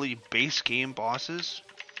literally base game bosses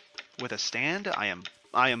with a stand. I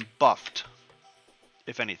am buffed,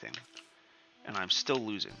 if anything, and I'm still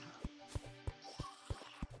losing.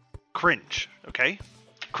 Cringe, okay?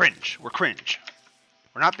 Cringe. We're cringe.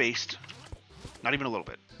 We're not based. Not even a little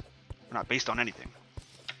bit. We're not based on anything.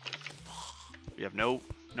 We have no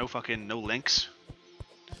links,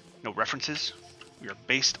 no references. We are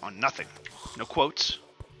based on nothing. No quotes.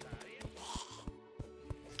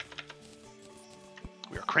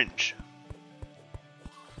 We are cringe.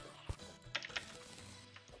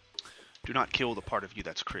 Do not kill the part of you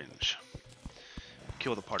that's cringe.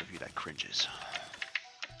 Kill the part of you that cringes.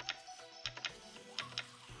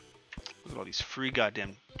 Look at all these free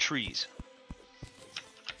goddamn trees.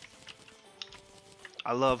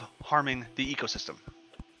 I love harming the ecosystem.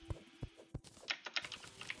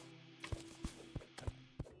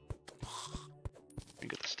 We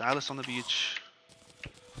get the stylus on the beach.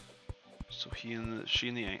 So he and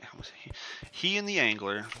the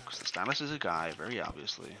angler, because the stylus is a guy, very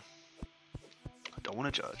obviously. I don't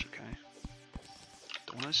want to judge, okay?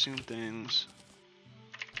 Don't want to assume things.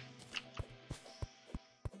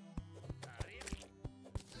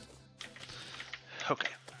 Okay.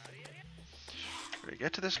 We're gonna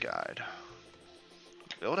get to this guide.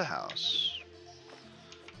 Build a house.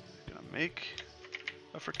 We're gonna make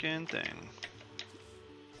a freaking thing.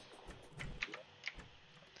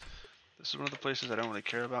 This is one of the places I don't really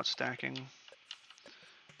care about stacking,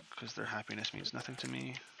 because their happiness means nothing to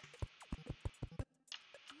me.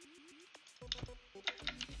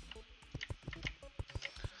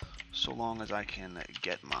 So long as I can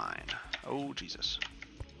get mine. Oh, Jesus.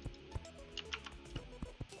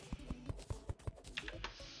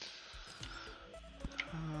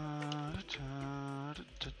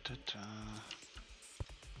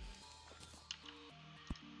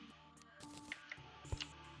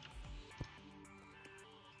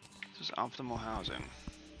 This is optimal housing.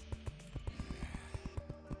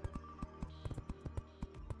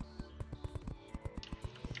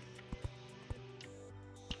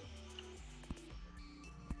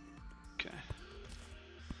 Okay.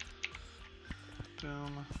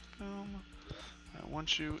 Boom, boom. I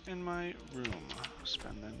want you in my room.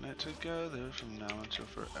 Spending it together from now until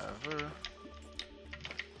forever.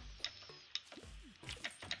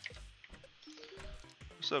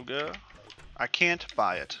 What's up, girl? I can't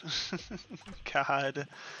buy it. God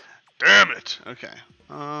damn it. Okay.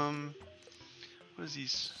 What is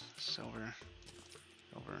these? Silver,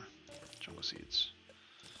 jungle seeds.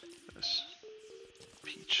 This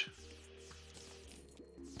peach.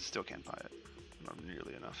 Still can't buy it. Not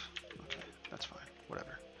nearly enough. Okay, that's fine.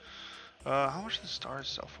 Whatever. How much do the stars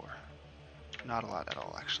sell for? Not a lot at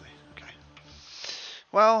all, actually. Okay.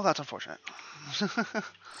 Well, that's unfortunate.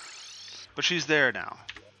 But she's there now.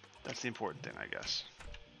 That's the important thing, I guess.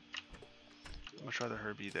 I'd much rather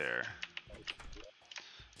her be there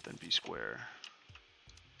than be square.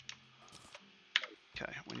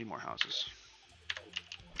 Okay, we need more houses.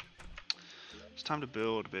 It's time to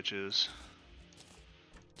build, bitches.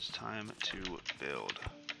 It's time to build.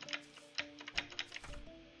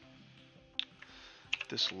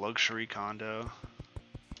 This luxury condo.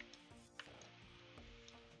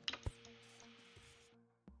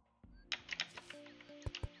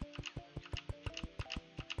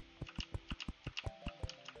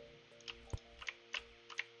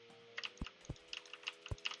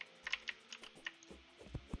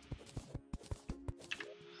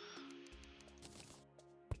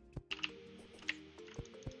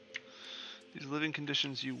 These living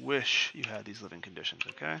conditions, you wish you had these living conditions,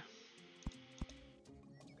 okay?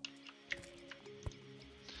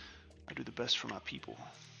 I do the best for my people.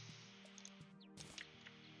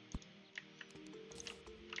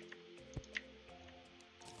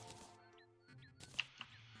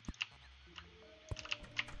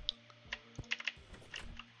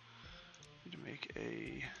 Need to make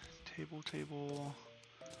a table.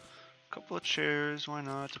 Couple of chairs, why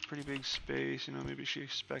not? It's a pretty big space, you know, maybe she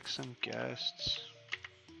expects some guests.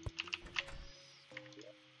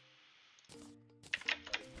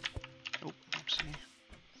 Oh, oopsie.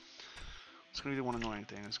 It's gonna be the one annoying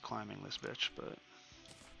thing is climbing this bitch, but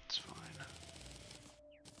it's fine.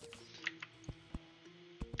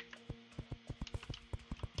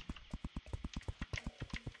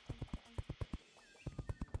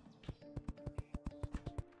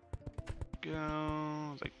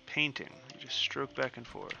 Go, like painting. You just stroke back and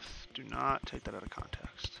forth. Do not take that out of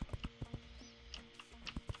context.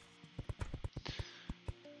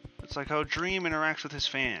 It's like how Dream interacts with his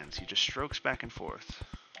fans. He just strokes back and forth.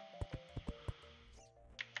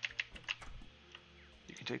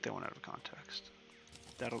 You can take that one out of context.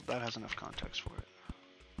 That has enough context for it.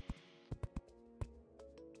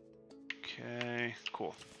 Okay,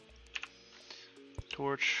 cool.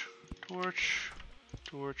 Torch.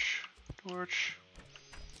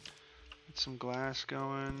 Get some glass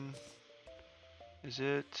going. Is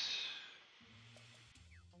it?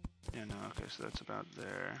 Yeah, no, okay, so that's about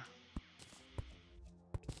there.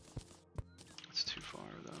 That's too far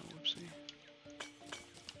though, whoopsie.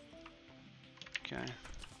 Okay,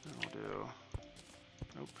 then we'll do,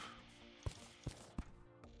 nope.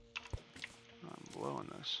 I'm blowing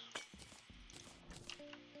this.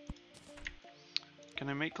 Can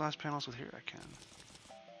I make glass panels with here? I can.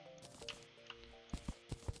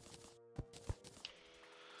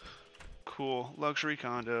 Cool, luxury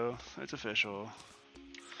condo, it's official.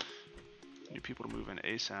 Need people to move in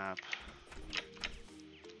ASAP.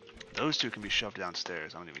 Those two can be shoved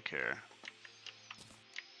downstairs, I don't even care.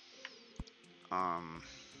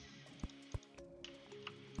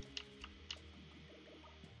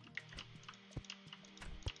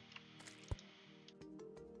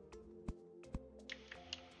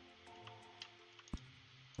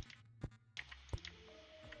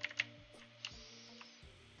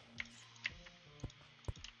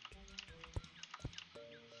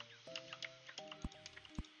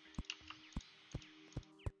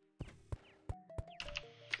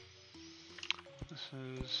 This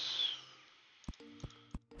is...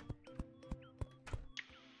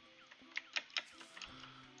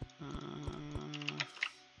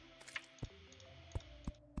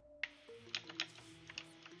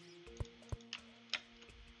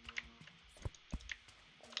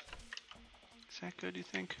 is that good, do you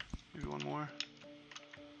think? Maybe one more?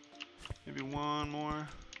 Maybe one more?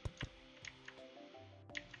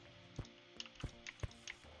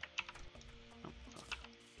 Oh, fuck.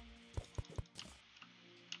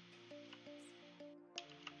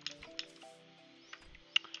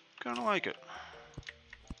 Kinda like it.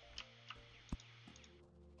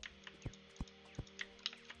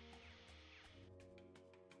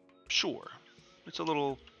 Sure. It's a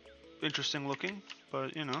little interesting looking,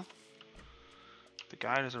 but you know. The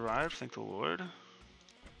guide has arrived, thank the Lord.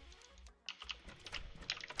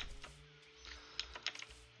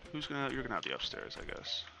 You're gonna have the upstairs, I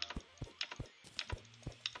guess.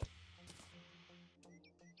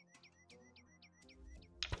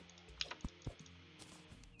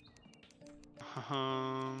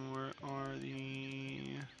 Where are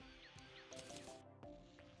the...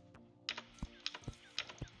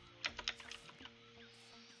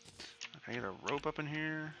 Can I get a rope up in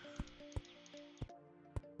here?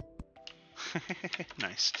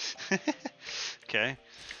 Nice. Okay.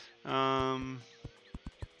 Some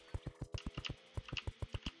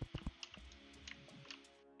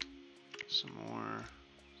more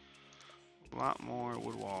A lot more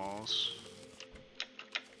wood walls.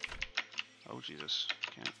 Oh Jesus!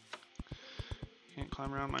 Can't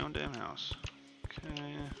climb around my own damn house. Okay.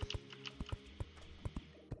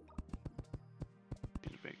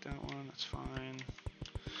 Need to bake that one. That's fine.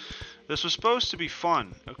 This was supposed to be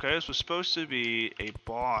fun. Okay, this was supposed to be a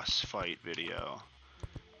boss fight video,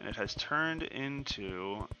 and it has turned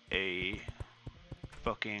into a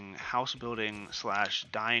fucking house building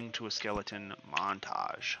 / dying to a skeleton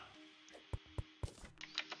montage.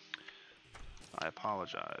 I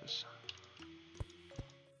apologize.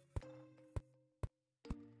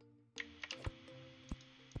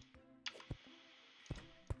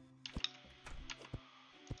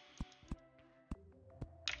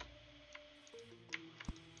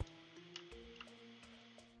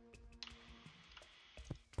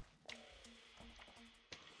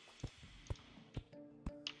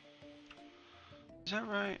 Is that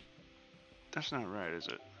right? That's not right, is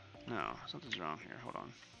it? No, something's wrong here. Hold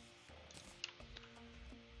on.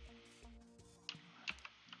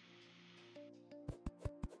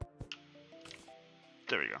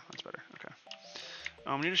 There we go. That's better. Okay.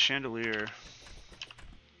 We need a chandelier.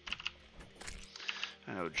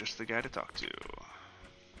 I know just the guy to talk to.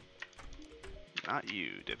 Not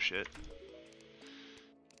you, dipshit.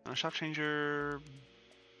 Shop changer.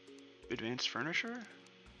 Advanced furniture?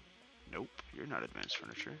 Nope, you're not advanced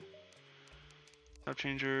furniture. Shop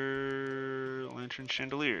changer. Lantern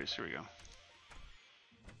chandeliers. Here we go.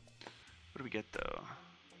 What do we get though?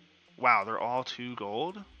 Wow, they're all 2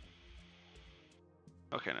 gold?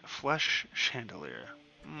 Okay, now flesh chandelier.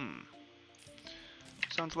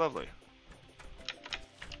 Sounds lovely.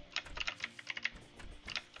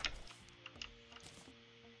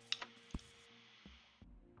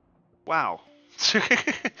 Wow.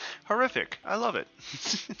 Horrific. I love it.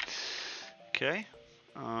 Okay.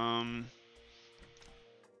 We're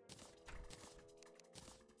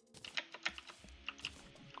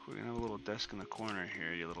gonna have a little desk in the corner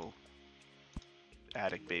here, you little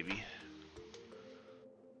attic baby.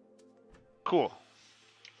 Cool.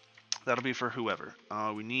 That'll be for whoever.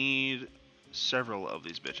 We need several of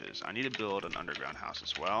these bitches. I need to build an underground house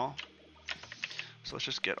as well. So let's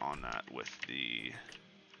just get on that with the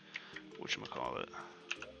whatchamacallit.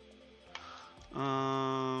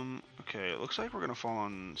 Okay, it looks like we're gonna fall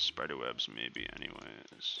on spiderwebs maybe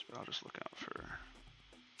anyways. But I'll just look out for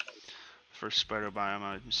the first spider biome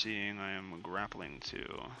I'm seeing. I am grappling to.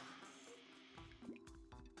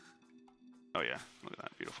 Oh yeah, look at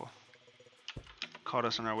that, beautiful. Caught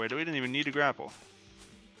us on our way. We didn't even need to grapple.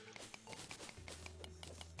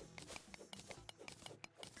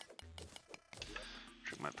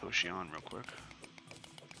 Drink my potion real quick.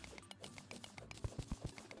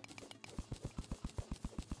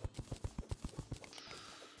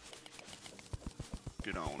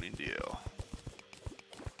 Good on India.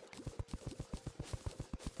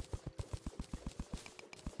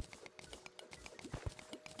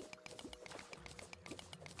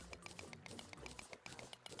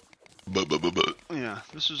 Yeah,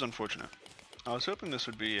 this is unfortunate. I was hoping this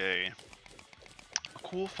would be a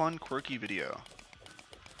cool, fun, quirky video.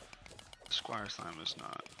 Squire slime is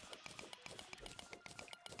not.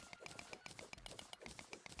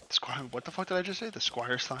 What the fuck did I just say? The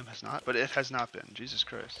Squire slime has not? But it has not been. Jesus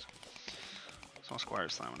Christ. I saw Squire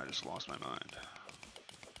slime and I just lost my mind.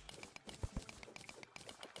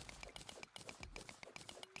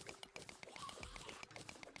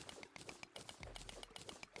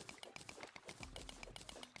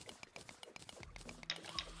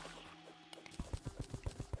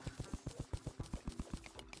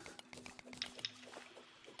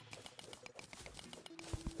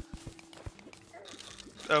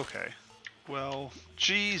 Okay. Well,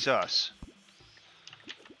 Jesus.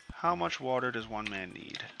 How much water does one man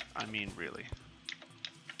need? I mean, really.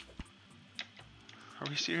 Are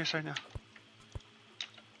we serious right now?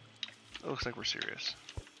 It looks like we're serious.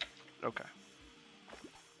 Okay.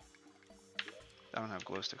 I don't have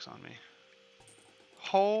glow sticks on me.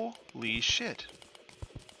 Holy shit.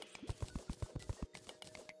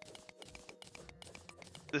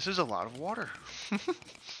 This is a lot of water.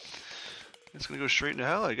 It's gonna go straight into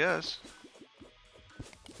hell, I guess.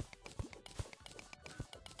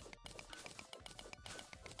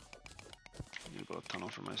 I'm gonna build a tunnel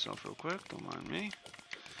for myself real quick, don't mind me.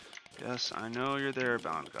 Yes, I know you're there,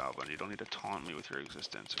 bound goblin. You don't need to taunt me with your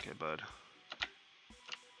existence, okay, bud?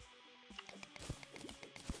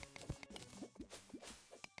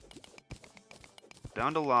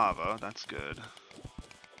 Down to lava, that's good.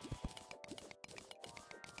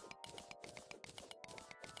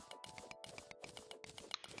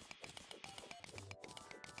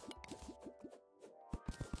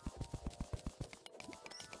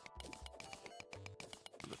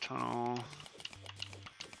 tunnel.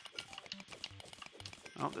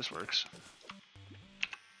 Oh, this works.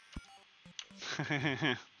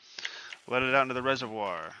 Let it out into the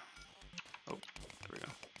reservoir. Oh, there we go.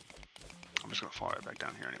 I'm just gonna fall right back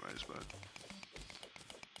down here anyways, but...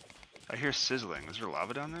 I hear sizzling. Is there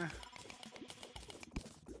lava down there?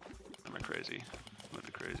 Am I crazy? I might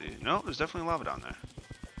be crazy. No, there's definitely lava down there.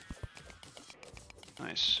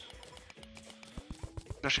 Nice.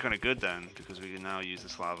 It's actually kind of good then, because we can now use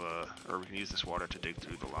this lava, or we can use this water to dig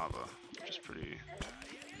through the lava, which is pretty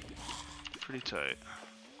tight.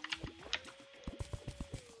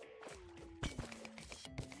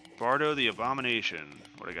 Bardo the Abomination.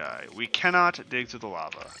 What a guy. We cannot dig through the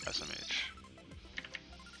lava, SMH.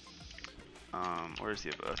 Where's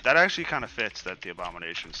the... that actually kind of fits that the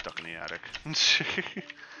Abomination's stuck in the attic.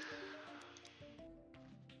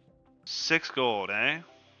 6 gold, eh?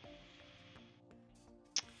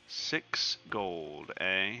 6 gold,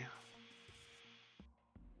 eh?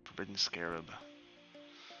 Forbidden Scarab.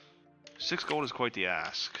 6 gold is quite the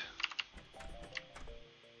ask.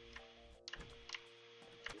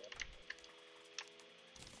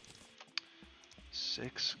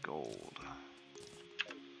 $6 gold.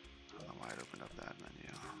 I don't know why it opened up that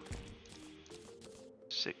menu.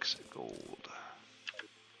 6 gold.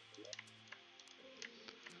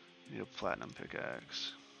 Need a platinum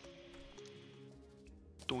pickaxe.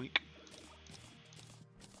 Doink.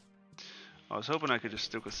 I was hoping I could just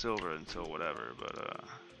stick with silver until whatever, but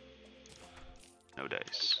no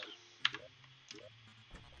dice.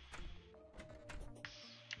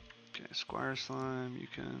 Okay, Squire Slime, you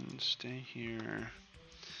can stay here.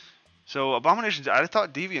 So Abomination's, I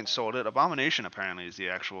thought Deviant sold it. Abomination apparently is the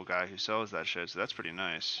actual guy who sells that shit, so that's pretty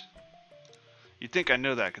nice. You'd think I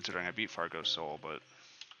know that considering I beat Fargo's Soul, but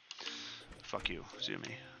fuck you,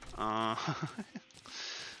 Zumi.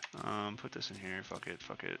 Put this in here. Fuck it.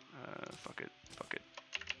 Fuck it. Fuck it. Fuck it.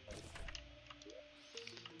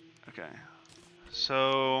 Okay.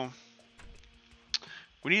 So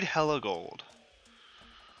we need hella gold.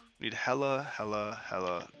 We need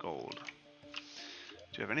hella gold.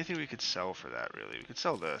 Do you have anything we could sell for that, really? We could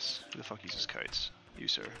sell this. Who the fuck uses kites? You,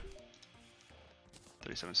 sir.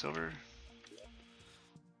 37 silver.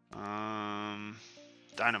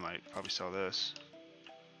 Dynamite. Probably sell this.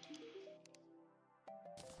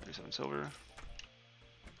 37 silver.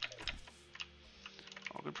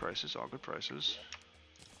 All good prices, all good prices.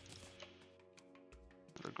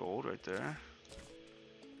 Another gold right there.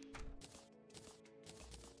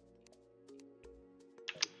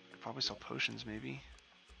 Could probably sell potions, maybe.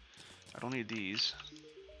 I don't need these.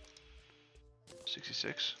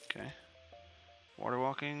 66, okay. Water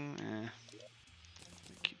walking, eh.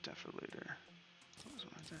 Keep that for later. What was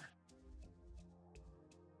one right there?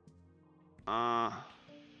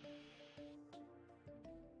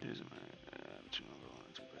 Here's my 2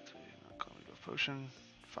 by 3. Call me go potion.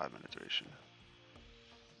 5-minute duration.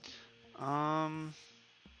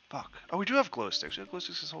 Fuck. Oh, we do have glow sticks. We have glow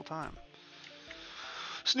sticks this whole time.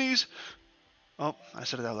 Sneeze. Oh, I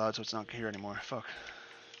said it out loud, so it's not here anymore. Fuck.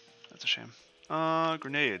 That's a shame.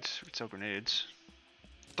 Grenades. We could sell grenades.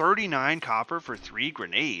 39 copper for 3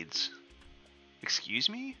 grenades. Excuse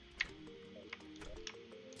me?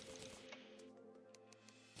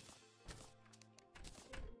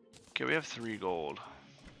 Okay, we have 3 gold.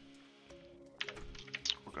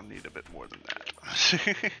 We're gonna need a bit more than that.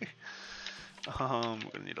 We're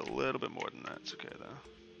gonna need a little bit more than that. It's okay though.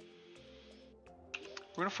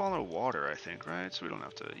 We're gonna fall into water, I think, right? So we don't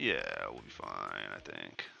have to. Yeah, we'll be fine, I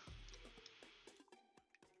think.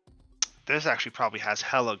 This actually probably has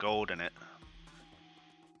hella gold in it.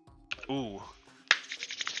 Ooh.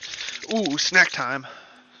 Ooh, snack time.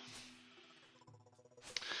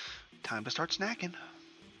 Time to start snacking.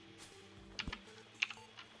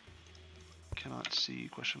 Cannot see,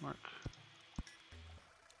 question mark.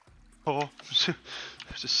 Oh,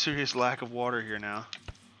 there's a serious lack of water here now.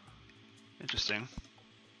 Interesting.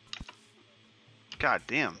 God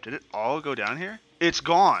damn, did it all go down here? It's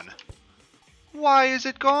gone. Why is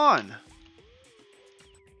it gone?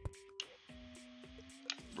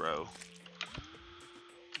 Bro.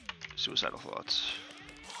 Suicidal thoughts.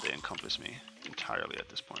 They encompass me entirely at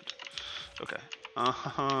this point. Okay.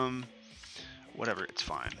 Whatever, it's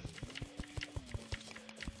fine.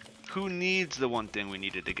 Who needs the one thing we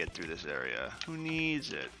needed to get through this area? Who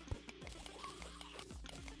needs it?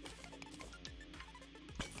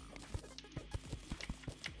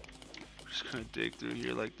 We're just gonna dig through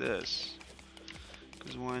here like this.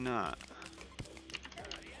 Because why not?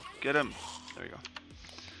 Get him! There you go.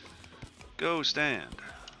 Go stand.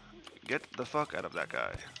 Get the fuck out of that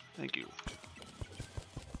guy. Thank you.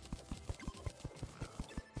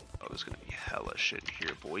 there's gonna be hella shit in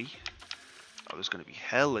here, boy. Oh, there's gonna be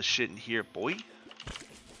hella shit in here, boy.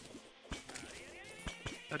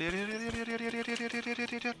 Okay.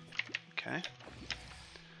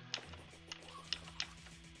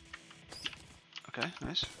 Okay,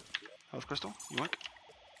 nice. Health crystal, yoink.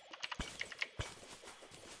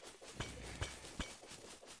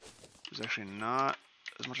 There's actually not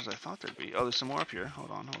as much as I thought there'd be. Oh, there's some more up here.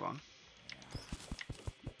 Hold on, hold on.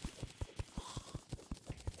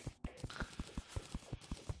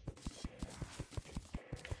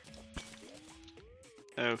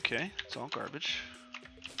 Okay, it's all garbage.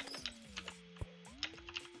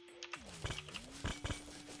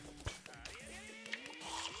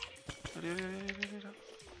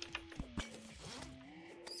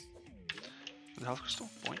 The health crystal,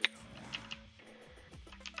 boink.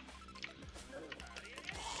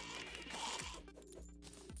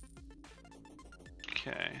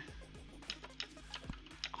 Okay.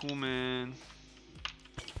 Cool, man.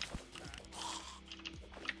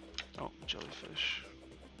 Oh, jellyfish.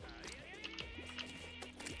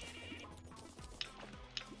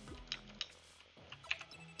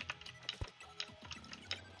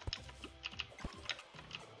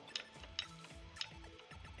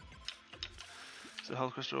 The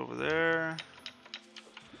health crystal over there.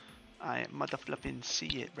 I motherflippin'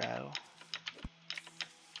 see it, bro.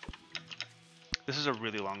 This is a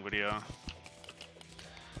really long video.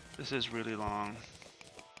 This is really long.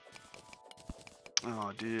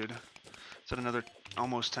 Oh, dude. Is that another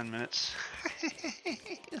almost 10 minutes?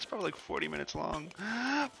 It's probably like 40 minutes long.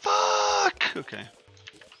 Fuck! Okay.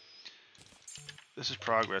 This is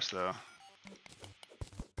progress, though.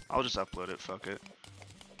 I'll just upload it. Fuck it.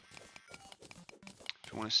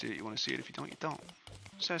 If you want to see it, you want to see it. If you don't, you don't.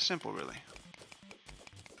 It's that simple, really.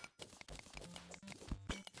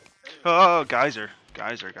 Oh, geyser.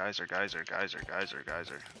 Geyser. Okay.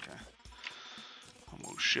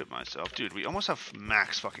 Almost shit myself. Dude, we almost have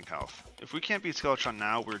max fucking health. If we can't beat Skeletron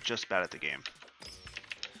now, we're just bad at the game.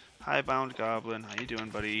 Highbound Goblin. How you doing,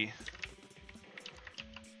 buddy?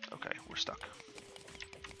 Okay, we're stuck.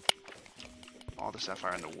 All the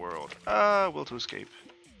sapphire in the world. Will to escape.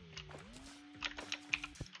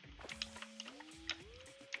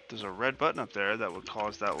 There's a red button up there that would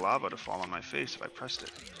cause that lava to fall on my face if I pressed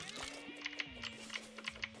it.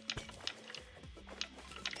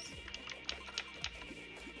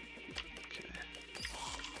 Okay.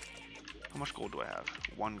 How much gold do I have?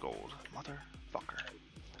 1 gold. Motherfucker.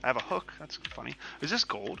 I have a hook. That's funny. Is this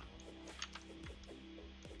gold?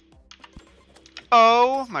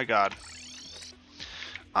 Oh my god.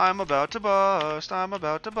 I'm about to bust. I'm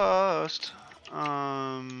about to bust.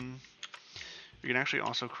 We can actually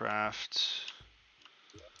also craft.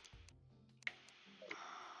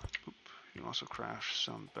 Oop, you can also craft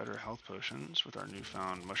some better health potions with our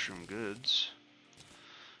newfound mushroom goods.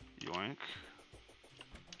 Yoink.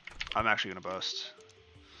 I'm actually gonna bust.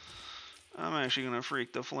 I'm actually gonna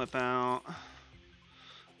freak the flip out.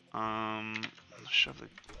 Shove the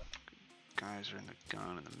geyser and the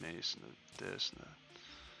gun and the mace and the this and the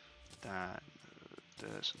that,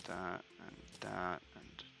 and this and that and that,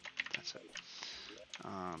 and that's it.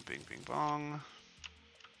 Bing, bing, bong.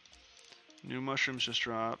 New mushrooms just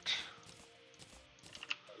dropped.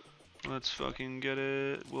 Let's fucking get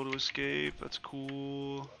it. Will to escape. That's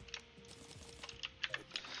cool.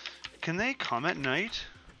 Can they come at night?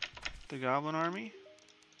 The goblin army?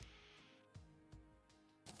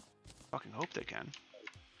 Fucking hope they can.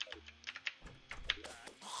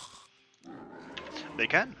 They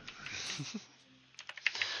can.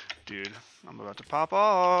 Dude, I'm about to pop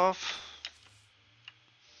off.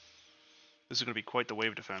 This is going to be quite the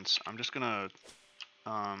wave defense. I'm just going to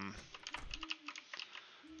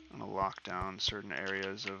lock down certain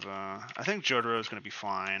areas of... I think Jotaro is going to be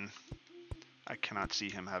fine. I cannot see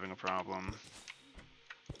him having a problem.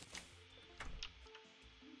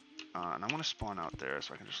 And I want to spawn out there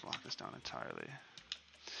so I can just lock this down entirely. Yeah,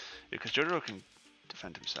 because Jotaro can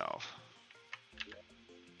defend himself.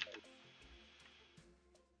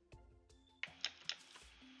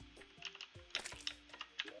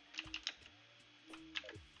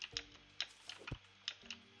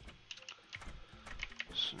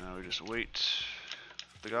 So now we just wait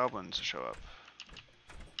for the goblins to show up.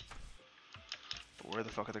 But where the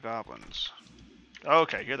fuck are the goblins?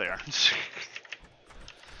 Okay, here they are.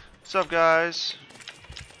 What's up, guys?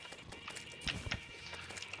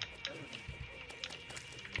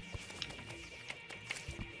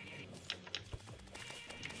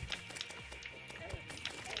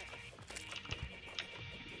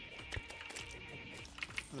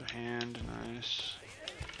 Another hand, nice.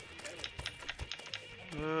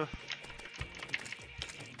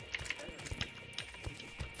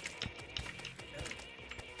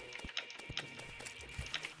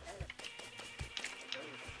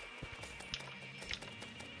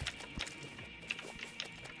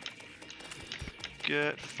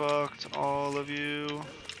 Get fucked, all of you.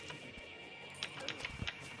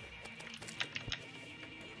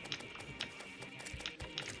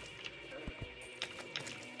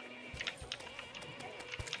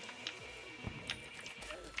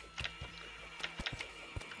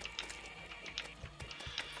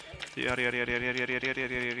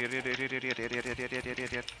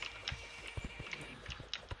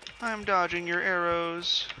 I'm dodging your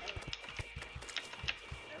arrows.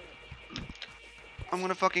 I'm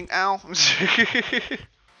gonna fucking ow.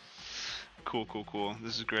 Cool, cool, cool.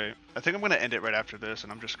 This is great. I think I'm gonna end it right after this,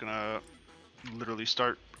 and I'm just gonna literally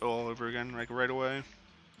start all over again, like right away.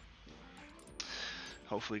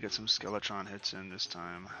 Hopefully get some Skeletron hits in this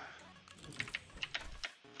time.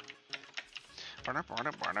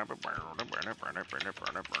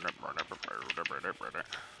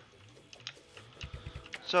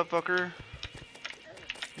 What's up, fucker?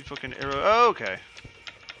 You fucking arrow. Oh, okay.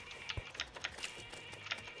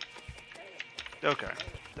 Okay.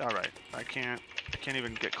 Alright. I can't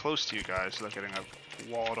even get close to you guys without getting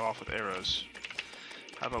walled off with arrows.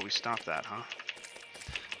 How about we stop that, huh?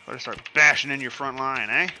 Better start bashing in your front line,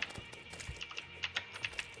 eh?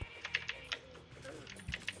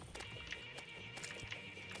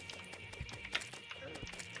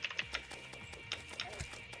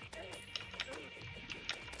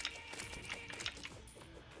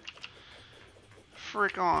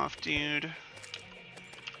 Frick off, dude.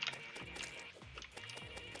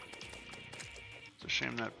 It's a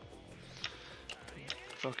shame that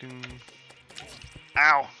fucking...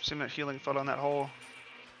 Ow! Shame that healing fell on that hole.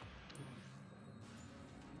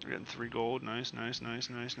 We're getting 3 gold. Nice, nice, nice,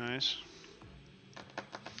 nice, nice.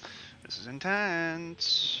 This is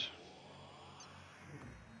intense.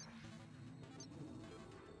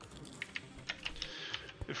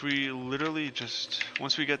 If we literally just...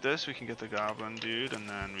 Once we get this, we can get the goblin dude, and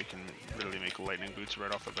then we can literally make lightning boots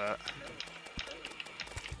right off the bat.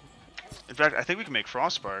 In fact, I think we can make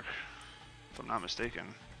Frostbark, if I'm not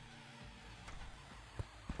mistaken.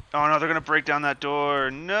 Oh no, they're gonna break down that door.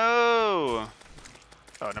 No!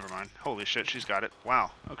 Oh, never mind. Holy shit, she's got it.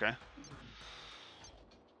 Wow, okay.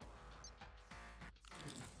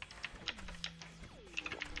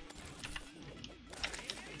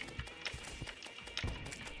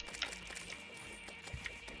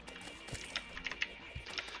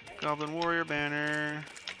 Goblin warrior banner.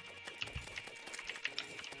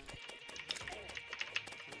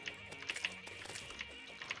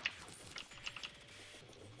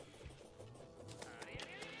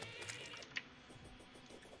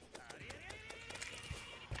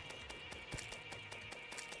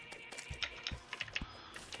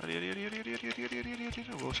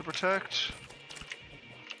 Will to protect.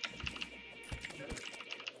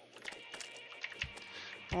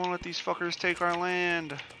 I won't let these fuckers take our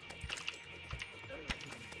land.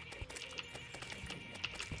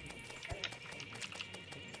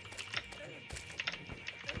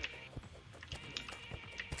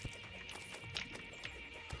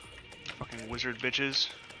 Fucking wizard bitches.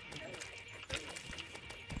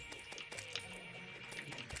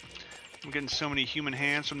 I'm getting so many human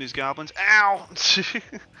hands from these goblins. Ow!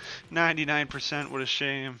 99%, what a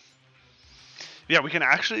shame. Yeah, we can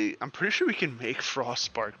actually, I'm pretty sure we can make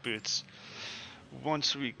Frostbark boots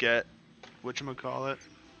once we get, whatchamacallit,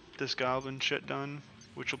 this goblin shit done,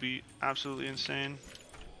 which will be absolutely insane.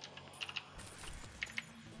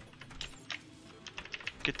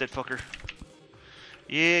 Get that fucker.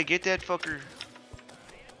 Yeah, get that fucker.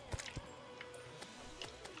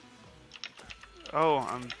 Oh,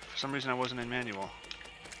 for some reason I wasn't in manual.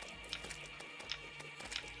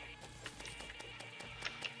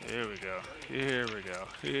 Here we go. Here we go.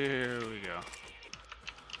 Here we go.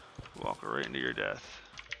 Walk right into your death.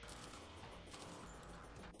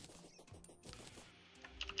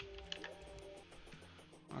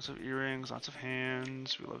 Lots of earrings, lots of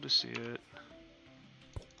hands. We love to see it.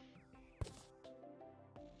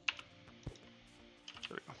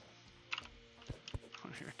 There we go.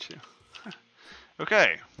 One here too.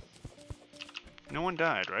 Okay. No one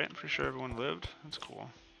died, right? I'm pretty sure everyone lived. That's cool.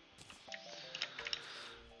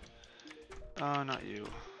 Not you.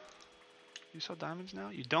 You sell diamonds now?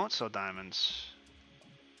 You don't sell diamonds.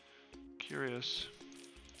 Curious.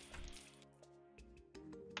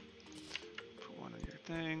 Put one in your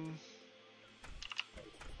thing.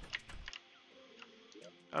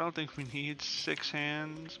 I don't think we need 6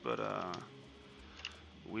 hands, but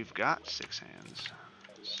we've got 6 hands.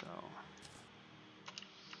 So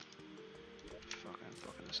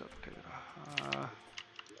fucking this up. Okay.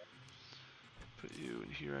 Put you in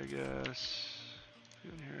here, I guess. You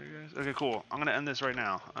in here, I guess. Okay, cool. I'm gonna end this right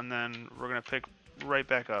now, and then we're gonna pick right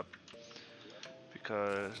back up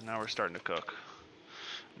because now we're starting to cook.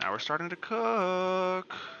 Now we're starting to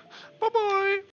cook. Bye-bye.